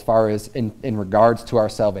biblical as far as in regards to our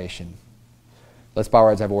salvation. Let's bow our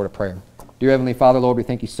heads and have a word of prayer. Dear Heavenly Father, Lord, we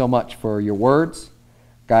thank you so much for your words.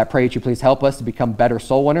 God, I pray that you please help us to become better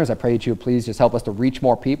soul winners. I pray that you please just help us to reach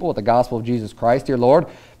more people with the gospel of Jesus Christ, dear Lord.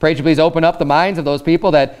 Pray that you please open up the minds of those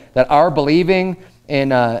people that are believing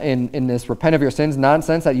in this repent of your sins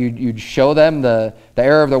nonsense, that you'd show them the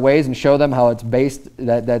error of their ways and show them how it's based,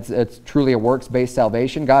 it's truly a works-based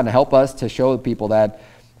salvation, God, and help us to show people that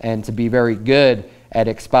and to be very good at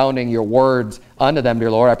expounding your words unto them, dear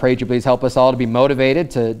Lord. I pray that you please help us all to be motivated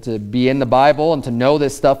to be in the Bible and to know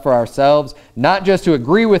this stuff for ourselves, not just to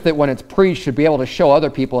agree with it when it's preached, to be able to show other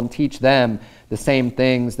people and teach them the same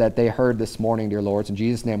things that they heard this morning, dear Lord. In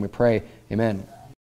Jesus' name we pray, amen.